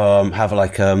 playgrounds have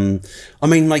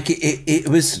it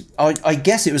was. I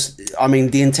guess it was.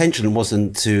 The intention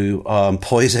wasn't to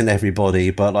poison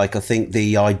everybody, but I think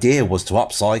the idea was to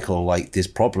upcycle this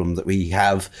problem that we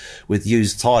have with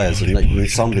used tires. And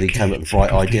somebody came up with the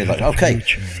bright idea, okay,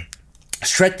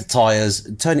 shred the tires,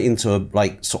 turn it into a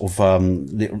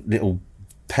little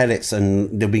pellets,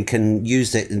 and then we can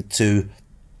use it to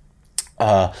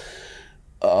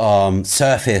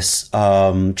surface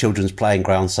children's playing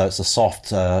ground, so it's a soft,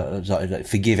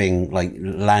 forgiving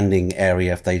landing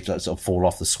area if they sort of fall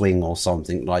off the swing or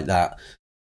something like that.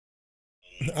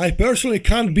 I personally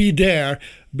can't be there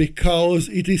because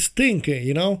it is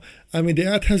stinky, the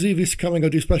adhesive is coming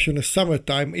out, especially in the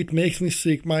summertime. It makes me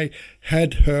sick. My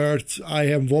head hurts. I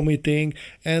am vomiting.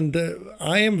 And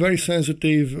I am very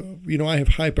sensitive. I have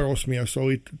hyperosmia, so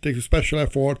it takes a special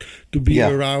effort to be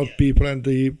around people and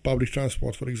the public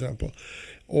transport, for example.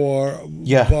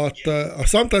 But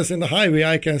sometimes in the highway,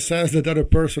 I can sense that the other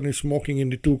person is smoking in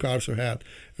the two cars ahead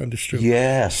on the street.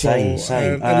 Yeah, same.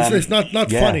 And it's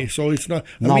not funny, so it's not.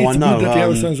 It's good that you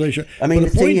have a sensation. But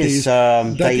the point is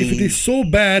that if it is so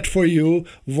bad for you,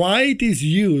 why it is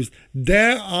used?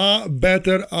 There are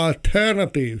better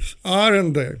alternatives,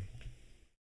 aren't there?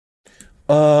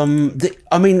 The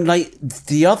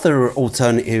other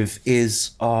alternative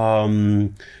is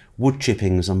wood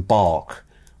chippings and bark,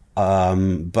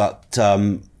 and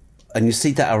you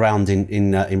see that around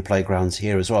in playgrounds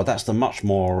here as well. That's the much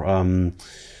more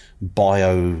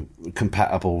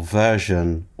biocompatible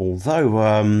version.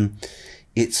 Although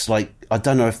it's like, I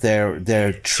don't know if they're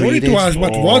treated. Sorry to ask,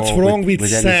 but what's wrong with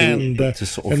sand?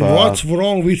 What's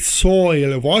wrong with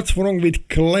soil? What's wrong with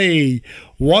clay?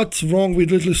 What's wrong with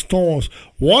little stones?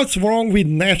 What's wrong with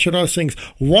natural things?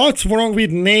 What's wrong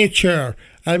with nature?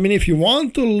 I mean, if you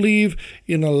want to live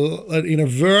in a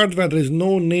world where there is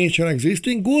no nature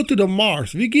existing, go to the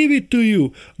Mars. We give it to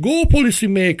you. Go,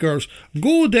 policymakers.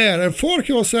 Go there and fork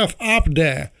yourself up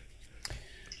there.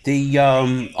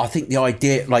 I think the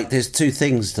idea, like, there's two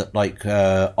things that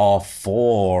are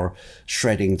for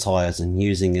shredding tires and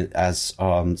using it as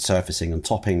surfacing and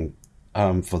topping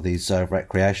for these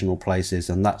recreational places,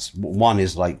 and that's one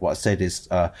is like what I said is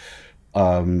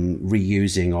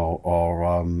reusing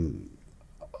or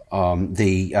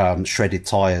the shredded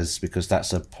tires, because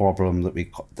that's a problem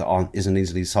that isn't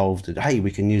easily solved. Hey, we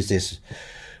can use this,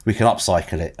 we can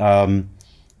upcycle it,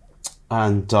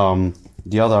 and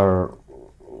the other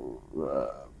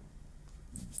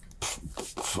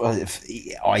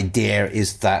idea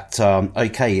is that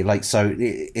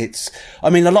it's, I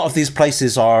mean, a lot of these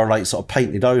places are like sort of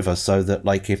painted over so that,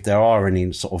 like, if there are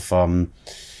any sort of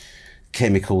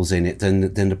chemicals in it,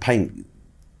 then the paint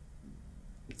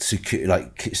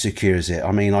secures it.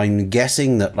 I mean, I'm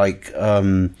guessing that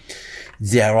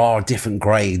there are different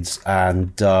grades,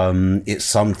 and it's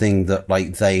something that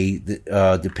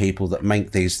the people that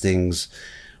make these things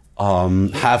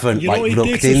haven't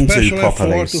looked into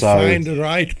properly. To find the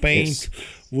right paint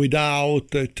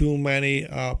without too many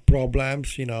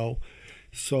problems,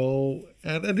 So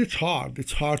and it's hard.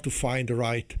 It's hard to find the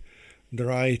right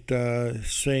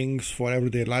things for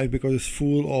everyday life, because it's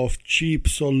full of cheap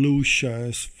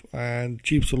solutions, and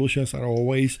cheap solutions are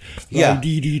always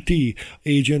DDT,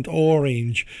 Agent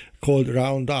Orange, called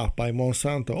Roundup by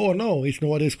Monsanto. Oh no, it's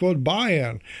not. It's called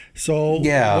Bayern. So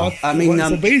so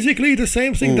basically the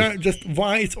same thing. That just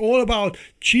why it's all about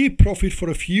cheap profit for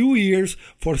a few years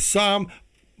for some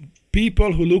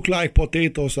people who look like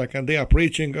potatoes, and they are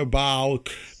preaching about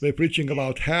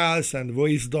health and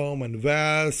wisdom and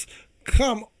wealth.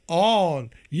 Come on,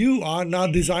 you are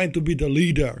not designed to be the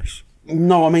leaders.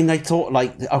 No, I mean, they thought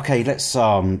okay, let's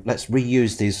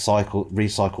reuse these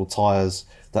recycled tires.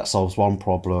 That solves one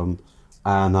problem,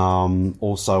 and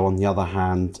also on the other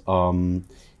hand,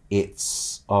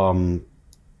 it's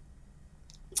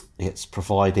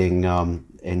providing in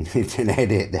an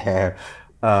edit there.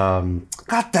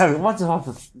 God damn it! What did I?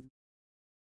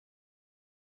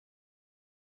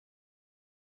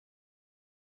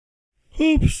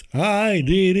 Oops! I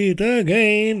did it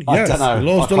again. I don't know.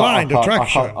 Lost the line. The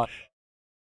traction.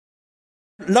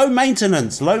 Low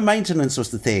maintenance. Low maintenance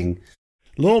was the thing.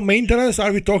 Low maintenance?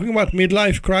 Are we talking about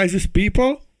midlife crisis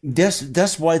people?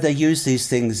 That's why they use these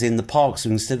things in the parks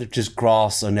instead of just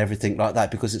grass and everything like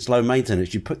that, because it's low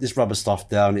maintenance. You put this rubber stuff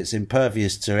down, it's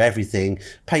impervious to everything,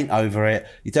 paint over it,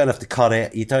 you don't have to cut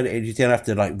it, you don't have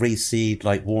to reseed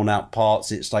worn out parts.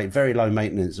 It's very low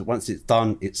maintenance. Once it's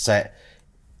done, it's set.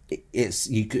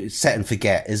 You set and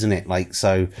forget, isn't it?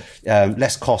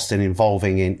 Less cost in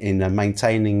involving in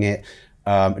maintaining it.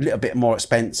 A little bit more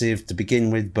expensive to begin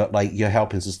with, but you're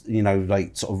helping to,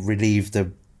 sort of relieve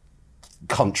the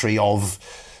country of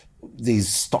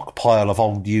these stockpile of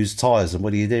old used tires. And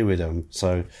what do you do with them?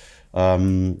 So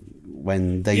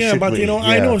when they should, but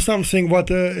I know something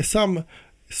what some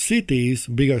cities,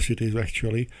 bigger cities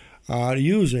actually, are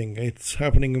using. It's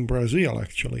happening in Brazil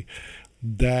actually,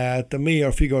 that the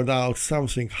mayor figured out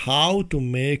something, how to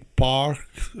make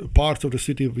parts of the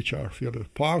city which are filled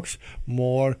with parks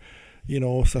more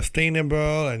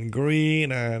sustainable and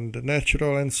green and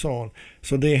natural and so on.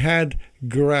 So they had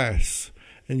grass.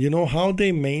 And you know how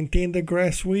they maintain the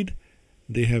grass with?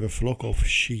 They have a flock of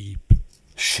sheep.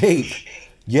 Sheep?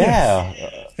 Yeah.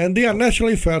 Yes. And they are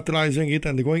naturally fertilizing it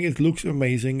and it looks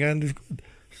amazing and it's good.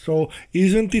 So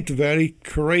isn't it very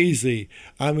crazy?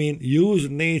 I mean, use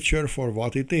nature for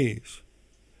what it is.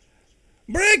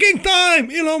 Breaking time!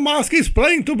 Elon Musk is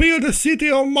planning to build a city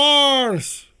on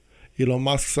Mars. Elon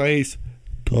Musk says,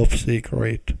 top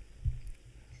secret.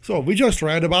 So we just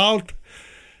read about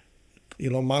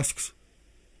Elon Musk's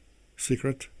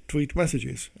secret tweet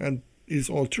messages, and it's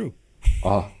all true.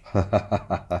 Oh,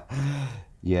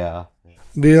 yeah.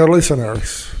 Dear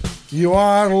listeners, you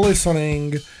are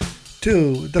listening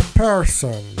to the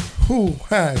person who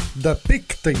has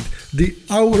depicted the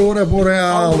Aurora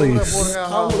Borealis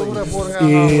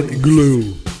in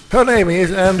glue. Her name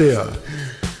is Andrea.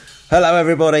 Hello,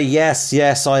 everybody. Yes,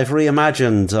 I've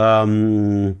reimagined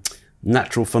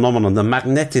natural phenomenon, the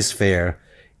magnetosphere,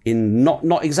 in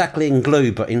not exactly in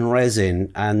glue, but in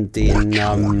resin and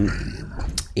in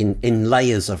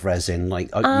layers of resin.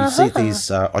 Like you see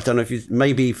these. I don't know if you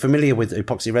may be familiar with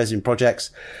epoxy resin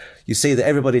projects. You see that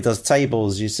everybody does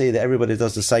tables. You see that everybody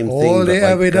does the same thing. All the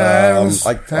evidence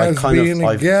has been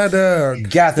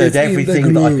gathered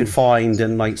everything that I could find,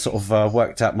 and like sort of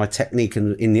worked out my technique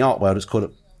in the art world. It's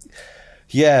called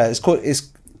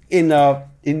in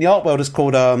the art world. It's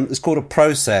called a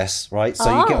process, right?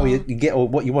 So you get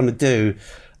what you want to do,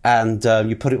 and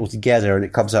you put it all together, and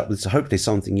it comes up with hopefully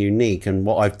something unique. And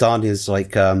what I've done is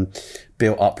like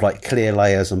built up like clear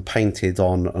layers and painted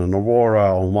on an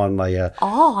aurora on one layer,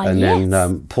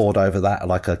 then poured over that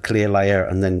like a clear layer,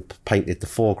 and then painted the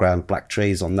foreground black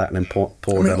trees on that, and then poured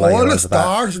a layer all the over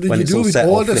stars. that. Did When you it's do all with set,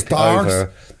 all I'll the flip it stars?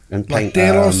 over and Like paint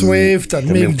Taylor Swift and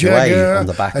the Mick Milky Way Jagger on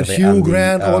the back and of it, Hugh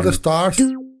Grant, all the stars.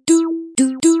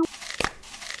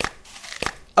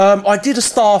 I did a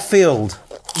star field,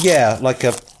 like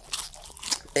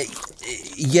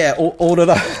all of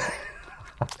those.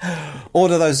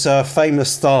 All of those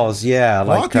famous stars, like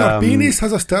what? Your penis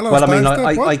has a stellar well, I mean,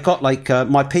 timestamp? I got like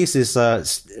my piece has a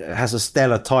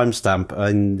stellar timestamp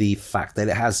in the fact that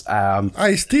it has.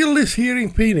 I still is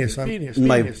hearing penis.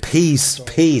 My piece.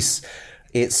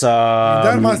 It's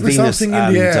there must be Venus something in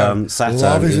and the air. Saturn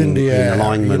Love is in the air,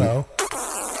 alignment. you know.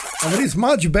 I mean, it's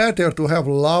much better to have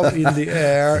love in the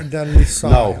air than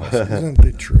missiles, isn't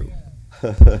it true?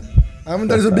 I mean,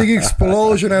 there's a big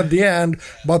explosion at the end,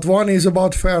 but one is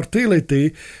about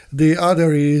fertility, the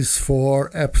other is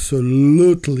for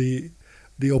absolutely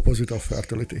the opposite of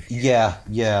fertility. Yeah.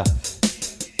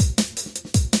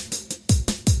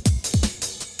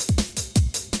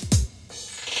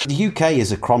 The UK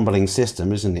is a crumbling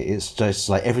system, isn't it? It's just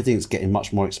like everything's getting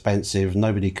much more expensive.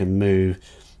 Nobody can move.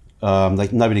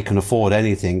 Nobody can afford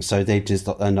anything. So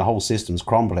and the whole system's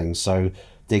crumbling. So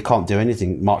they can't do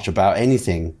anything much about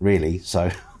anything, really. So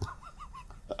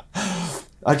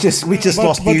we just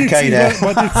lost the UK there.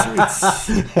 But it's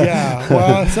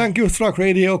well, thank you, Struck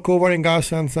Radio, covering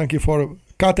us, and thank you for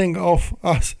cutting off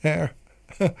us hair.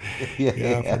 For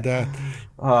that.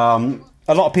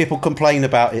 A lot of people complain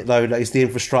about it though. It's the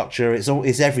infrastructure.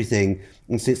 It's everything.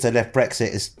 And since they left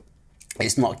Brexit,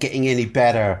 it's not getting any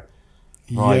better.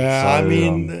 Right? Yeah, so,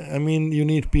 I mean, you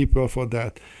need people for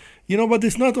that. You know, but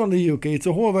it's not only UK, it's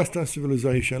a whole Western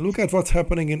civilization. Look at what's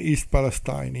happening in East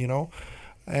Palestine, you know.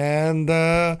 And,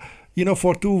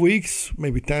 for 2 weeks,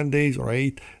 maybe 10 days or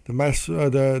 8, the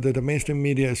mainstream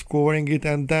media is covering it,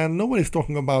 and then nobody's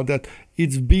talking about that.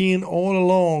 It's been all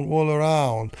along, all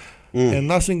around, and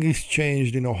nothing is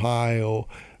changed in Ohio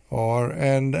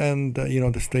and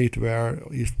the state where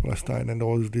East Palestine and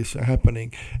all this are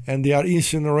happening, and they are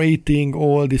incinerating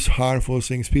all these harmful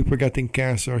things. People getting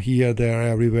cancer here, there,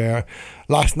 everywhere.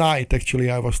 Last night,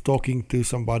 actually, I was talking to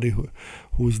somebody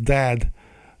whose dad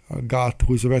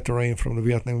who's a veteran from the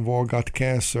Vietnam War, got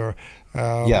cancer.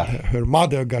 Her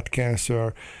mother got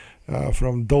cancer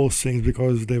from those things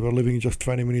because they were living just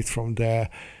 20 minutes from there,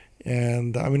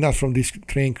 and I mean not from this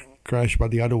train crash,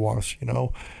 but the other ones, you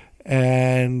know.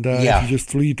 And if you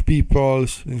just read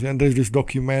people's, and there's this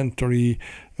documentary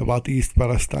about East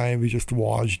Palestine we just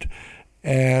watched,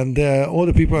 and all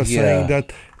the people are saying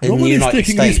that nobody's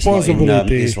taking responsibility.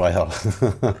 Not in, Israel.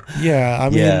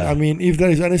 I mean, if there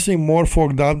is anything more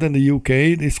fucked up than the UK,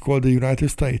 it's called the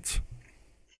United States.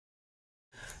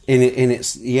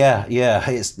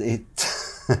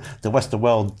 The Western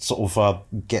world sort of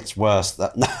gets worse.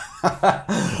 Of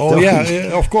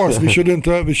course, we shouldn't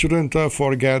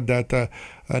forget that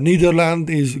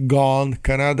Netherlands is gone.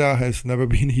 Canada has never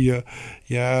been here,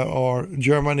 or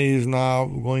Germany is now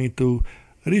going to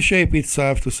reshape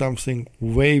itself to something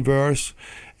way worse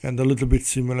and a little bit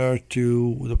similar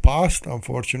to the past,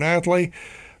 unfortunately.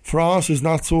 France is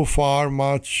not so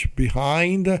much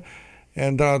behind.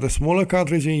 And there are the smaller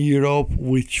countries in Europe,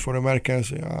 which for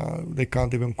Americans, they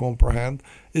can't even comprehend.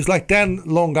 It's like 10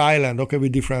 Long Island, okay,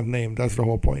 with different names. That's the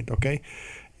whole point, okay?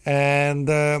 And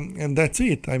that's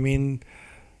it. I mean,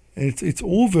 it's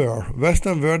over.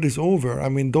 Western world is over. I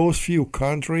mean, those few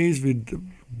countries with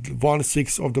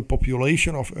 1/6 of the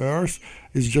population of Earth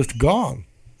is just gone.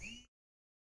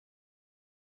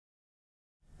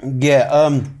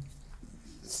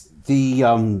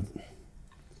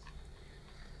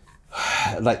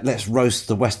 Like, let's roast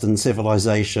the Western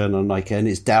civilization and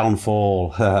its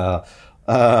downfall.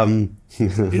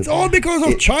 It's all because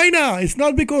of China. It's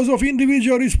not because of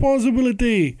individual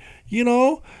responsibility. You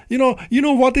know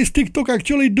what is TikTok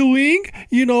actually doing?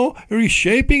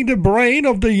 Reshaping the brain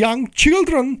of the young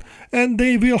children, and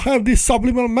they will have these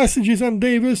subliminal messages, and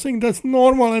they will think that's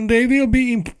normal, and they will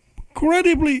be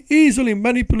incredibly easily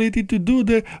manipulated to do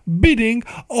the bidding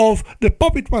of the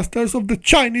puppet masters of the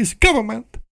Chinese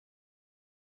government.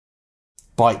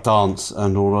 ByteDance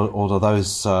and all of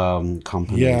those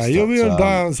companies. Yeah, you will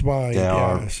dance by.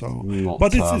 Yeah,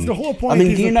 but it's the whole point. I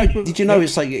mean, is did you know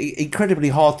it's like incredibly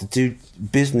hard to do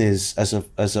business as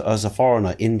a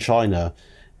foreigner in China,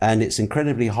 and it's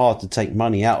incredibly hard to take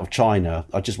money out of China.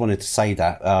 I just wanted to say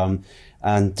that.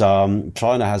 And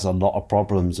China has a lot of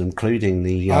problems, including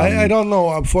the. I don't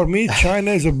know. For me,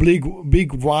 China is a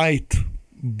big white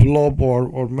blob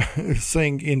or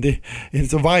thing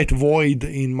it's a white void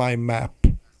in my map.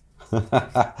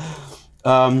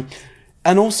 And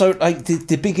also, like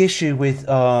the big issue with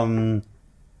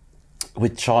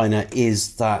China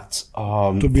is that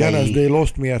to be honest, they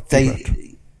lost me at Tibet.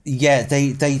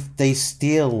 They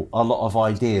steal a lot of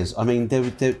ideas. I mean,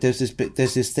 there's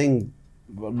this thing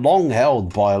long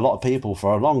held by a lot of people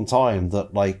for a long time that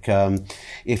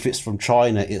if it's from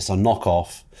China, it's a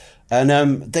knockoff. And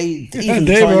they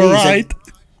were right.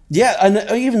 Yeah, and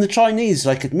even the Chinese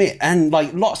admit, and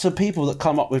lots of people that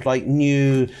come up with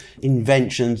new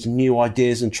inventions, new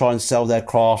ideas, and try and sell their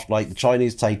craft. The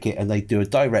Chinese take it and they do a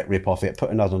direct rip off it, put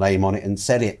another name on it, and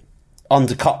sell it,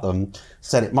 undercut them,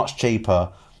 sell it much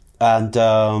cheaper. And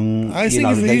I think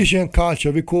it's the Asian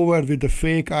culture. We covered with the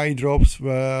fake eye drops.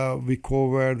 We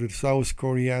covered with South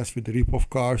Koreans with the rip off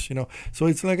cars. So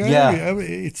it's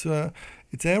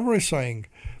it's everything.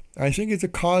 I think it's a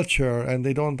culture, and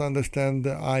they don't understand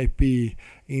the IP,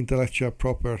 intellectual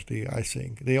property, I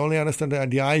think. They only understand the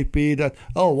IP that,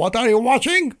 what are you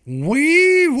watching?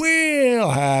 We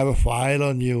will have a file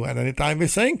on you. And anytime we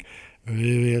think,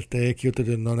 we will take you to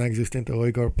the non-existent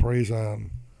Uyghur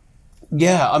prison.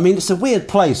 Yeah, I mean, it's a weird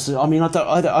place. I mean,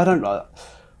 I don't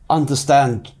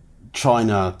understand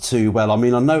China too well. I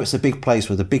mean, I know it's a big place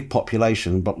with a big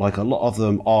population, but a lot of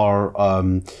them are...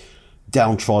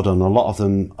 downtrodden. A lot of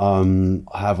them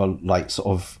have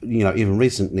even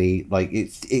recently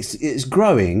it's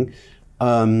growing.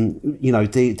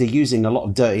 They're using a lot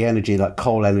of dirty energy, like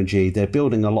coal energy. They're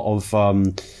building a lot of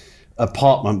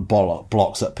apartment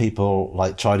blocks that people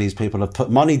Chinese people have put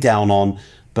money down on.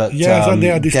 But yes, and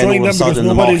they are destroying them because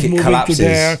nobody's moving collapses. To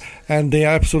there, and they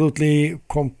are absolutely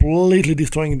completely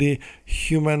destroying the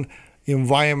human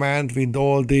environment with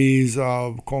all these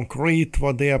concrete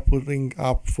what they are putting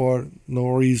up for no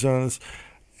reasons,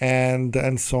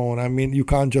 and so on. I mean, you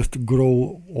can't just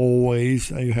grow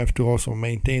always, and you have to also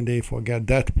maintain. They forget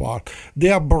that part. They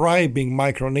are bribing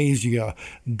Micronesia.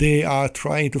 They are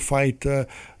trying to fight in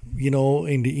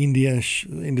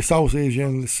the South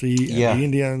Asian Sea and the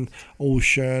Indian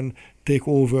Ocean, take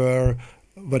over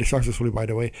very successfully, by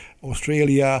the way.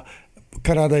 Australia,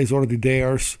 Canada is already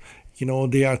theirs.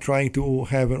 They are trying to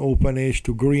have an open edge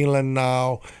to Greenland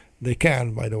now. They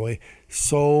can, by the way.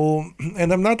 So,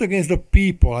 and I'm not against the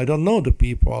people. I don't know the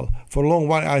people. For a long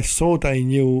while, I thought I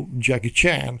knew Jackie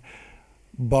Chan.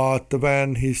 But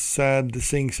when he said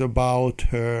things about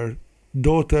her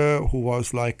daughter, who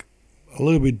was a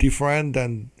little bit different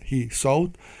than he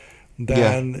thought,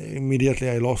 then immediately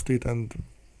I lost it. And,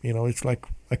 it's I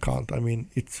can't. I mean,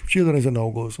 children is a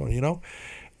no-go zone,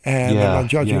 And I'm not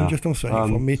judging, just don't say it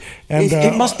for me. And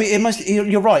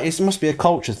you're right, it must be a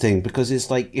culture thing, because it's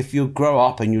if you grow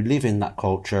up and you live in that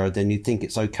culture, then you think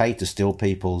it's okay to steal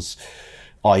people's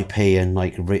IP and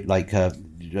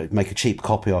make a cheap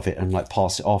copy of it and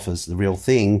pass it off as the real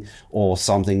thing or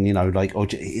something, or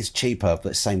it's cheaper,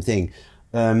 but same thing.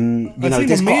 I think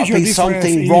the major difference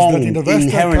is that in the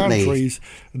Western countries,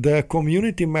 the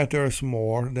community matters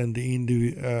more than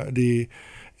the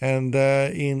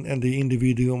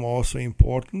individuum also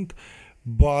important,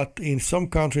 but in some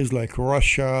countries like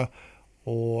Russia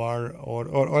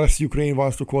or as Ukraine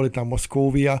wants to call it,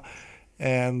 Moscovia,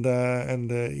 and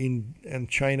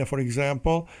China, for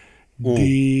example,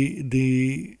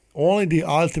 the only the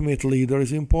ultimate leader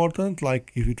is important.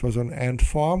 Like if it was an ant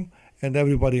farm, and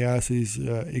everybody else is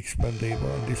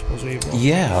expendable and disposable.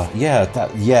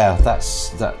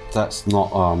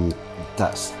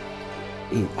 That's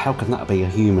how can that be a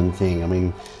human thing? I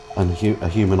mean, and a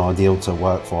human ideal to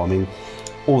work for? I mean,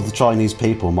 all the Chinese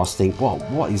people must think, well,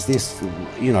 what is this,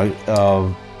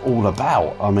 all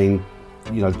about? I mean,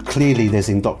 clearly there's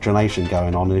indoctrination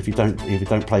going on, and if you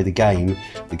don't play the game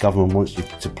the government wants you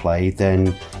to play,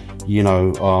 then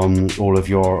all of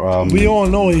your. We all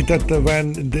know that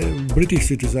when the British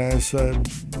citizens,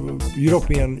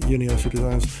 European Union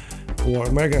citizens, or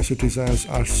American citizens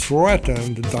are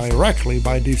threatened directly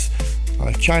by these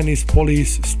Chinese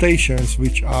police stations,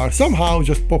 which are somehow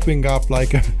just popping up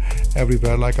like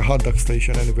everywhere, like a hot dog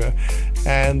station anywhere,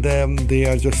 and they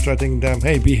are just threatening them,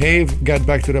 hey, behave, get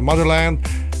back to the motherland,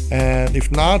 and if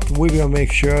not, we will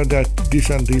make sure that this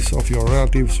and this of your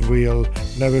relatives will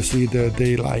never see the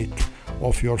daylight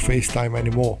of your FaceTime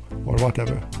anymore, or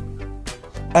whatever.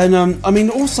 And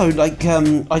also,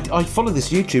 I follow this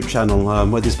YouTube channel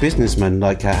where this businessman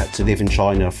had to live in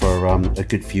China for a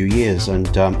good few years, and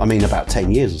about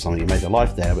 10 years or something. He made a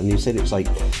life there, and he said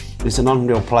it's an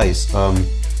unreal place.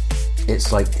 It's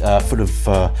full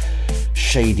of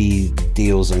shady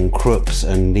deals and crooks,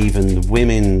 and even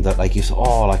women that you say,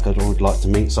 I'd like to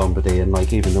meet somebody, and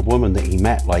even the woman that he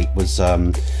met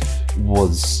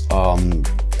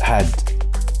had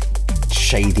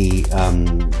shady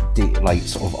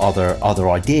other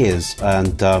ideas,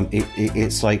 and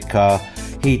it's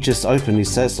he just openly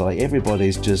says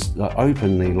everybody's just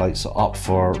openly up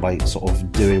for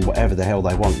doing whatever the hell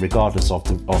they want regardless of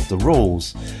the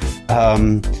rules.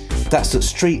 That's at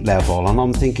street level, and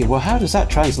I'm thinking, well, how does that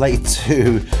translate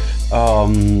to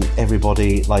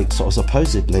everybody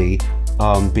supposedly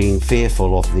being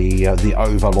fearful of the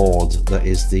overlord that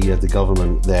is the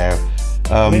government there?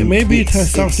 Maybe it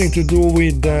has something to do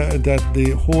with that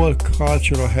the whole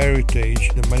cultural heritage,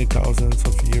 the many thousands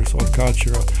of years old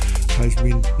culture, has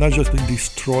been not just been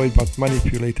destroyed but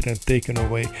manipulated and taken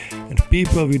away. And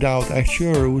people without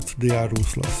actual roots, they are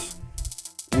ruthless.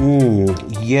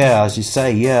 Yeah, as you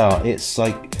say, yeah, it's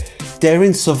they're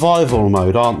in survival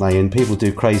mode, aren't they? And people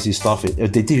do crazy stuff. They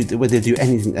do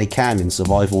anything they can in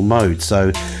survival mode.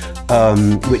 So,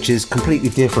 which is completely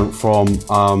different from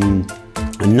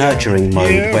a nurturing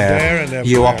mode where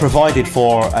you are provided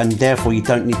for, and therefore you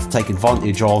don't need to take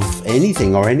advantage of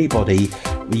anything or anybody.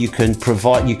 You can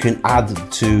add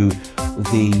to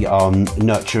the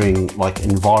nurturing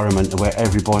environment where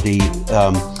everybody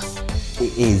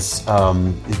is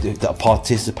that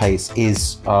participates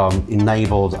is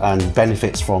enabled and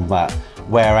benefits from that.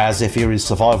 Whereas if you're in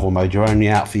survival mode, you're only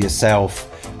out for yourself,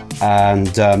 and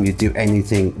you do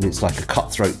anything. It's like a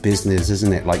cutthroat business,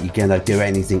 isn't it? You're gonna do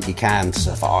anything you can to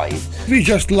survive. We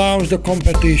just launched a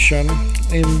competition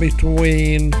in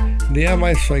between the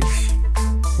MI6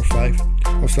 or 5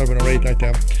 or 7 or 8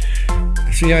 item,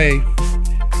 CIA,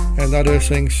 and other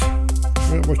things.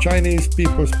 For Chinese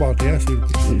People's Party, yes?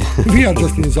 We are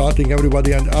just insulting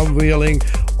everybody and unveiling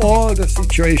all the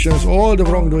situations, all the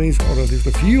wrongdoings, or at least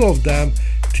a few of them,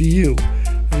 to you.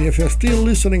 And if you're still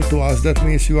listening to us, that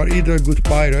means you are either good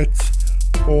pirates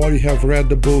or you have read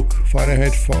the book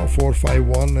Fahrenheit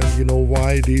 451 and you know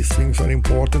why these things are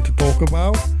important to talk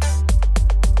about.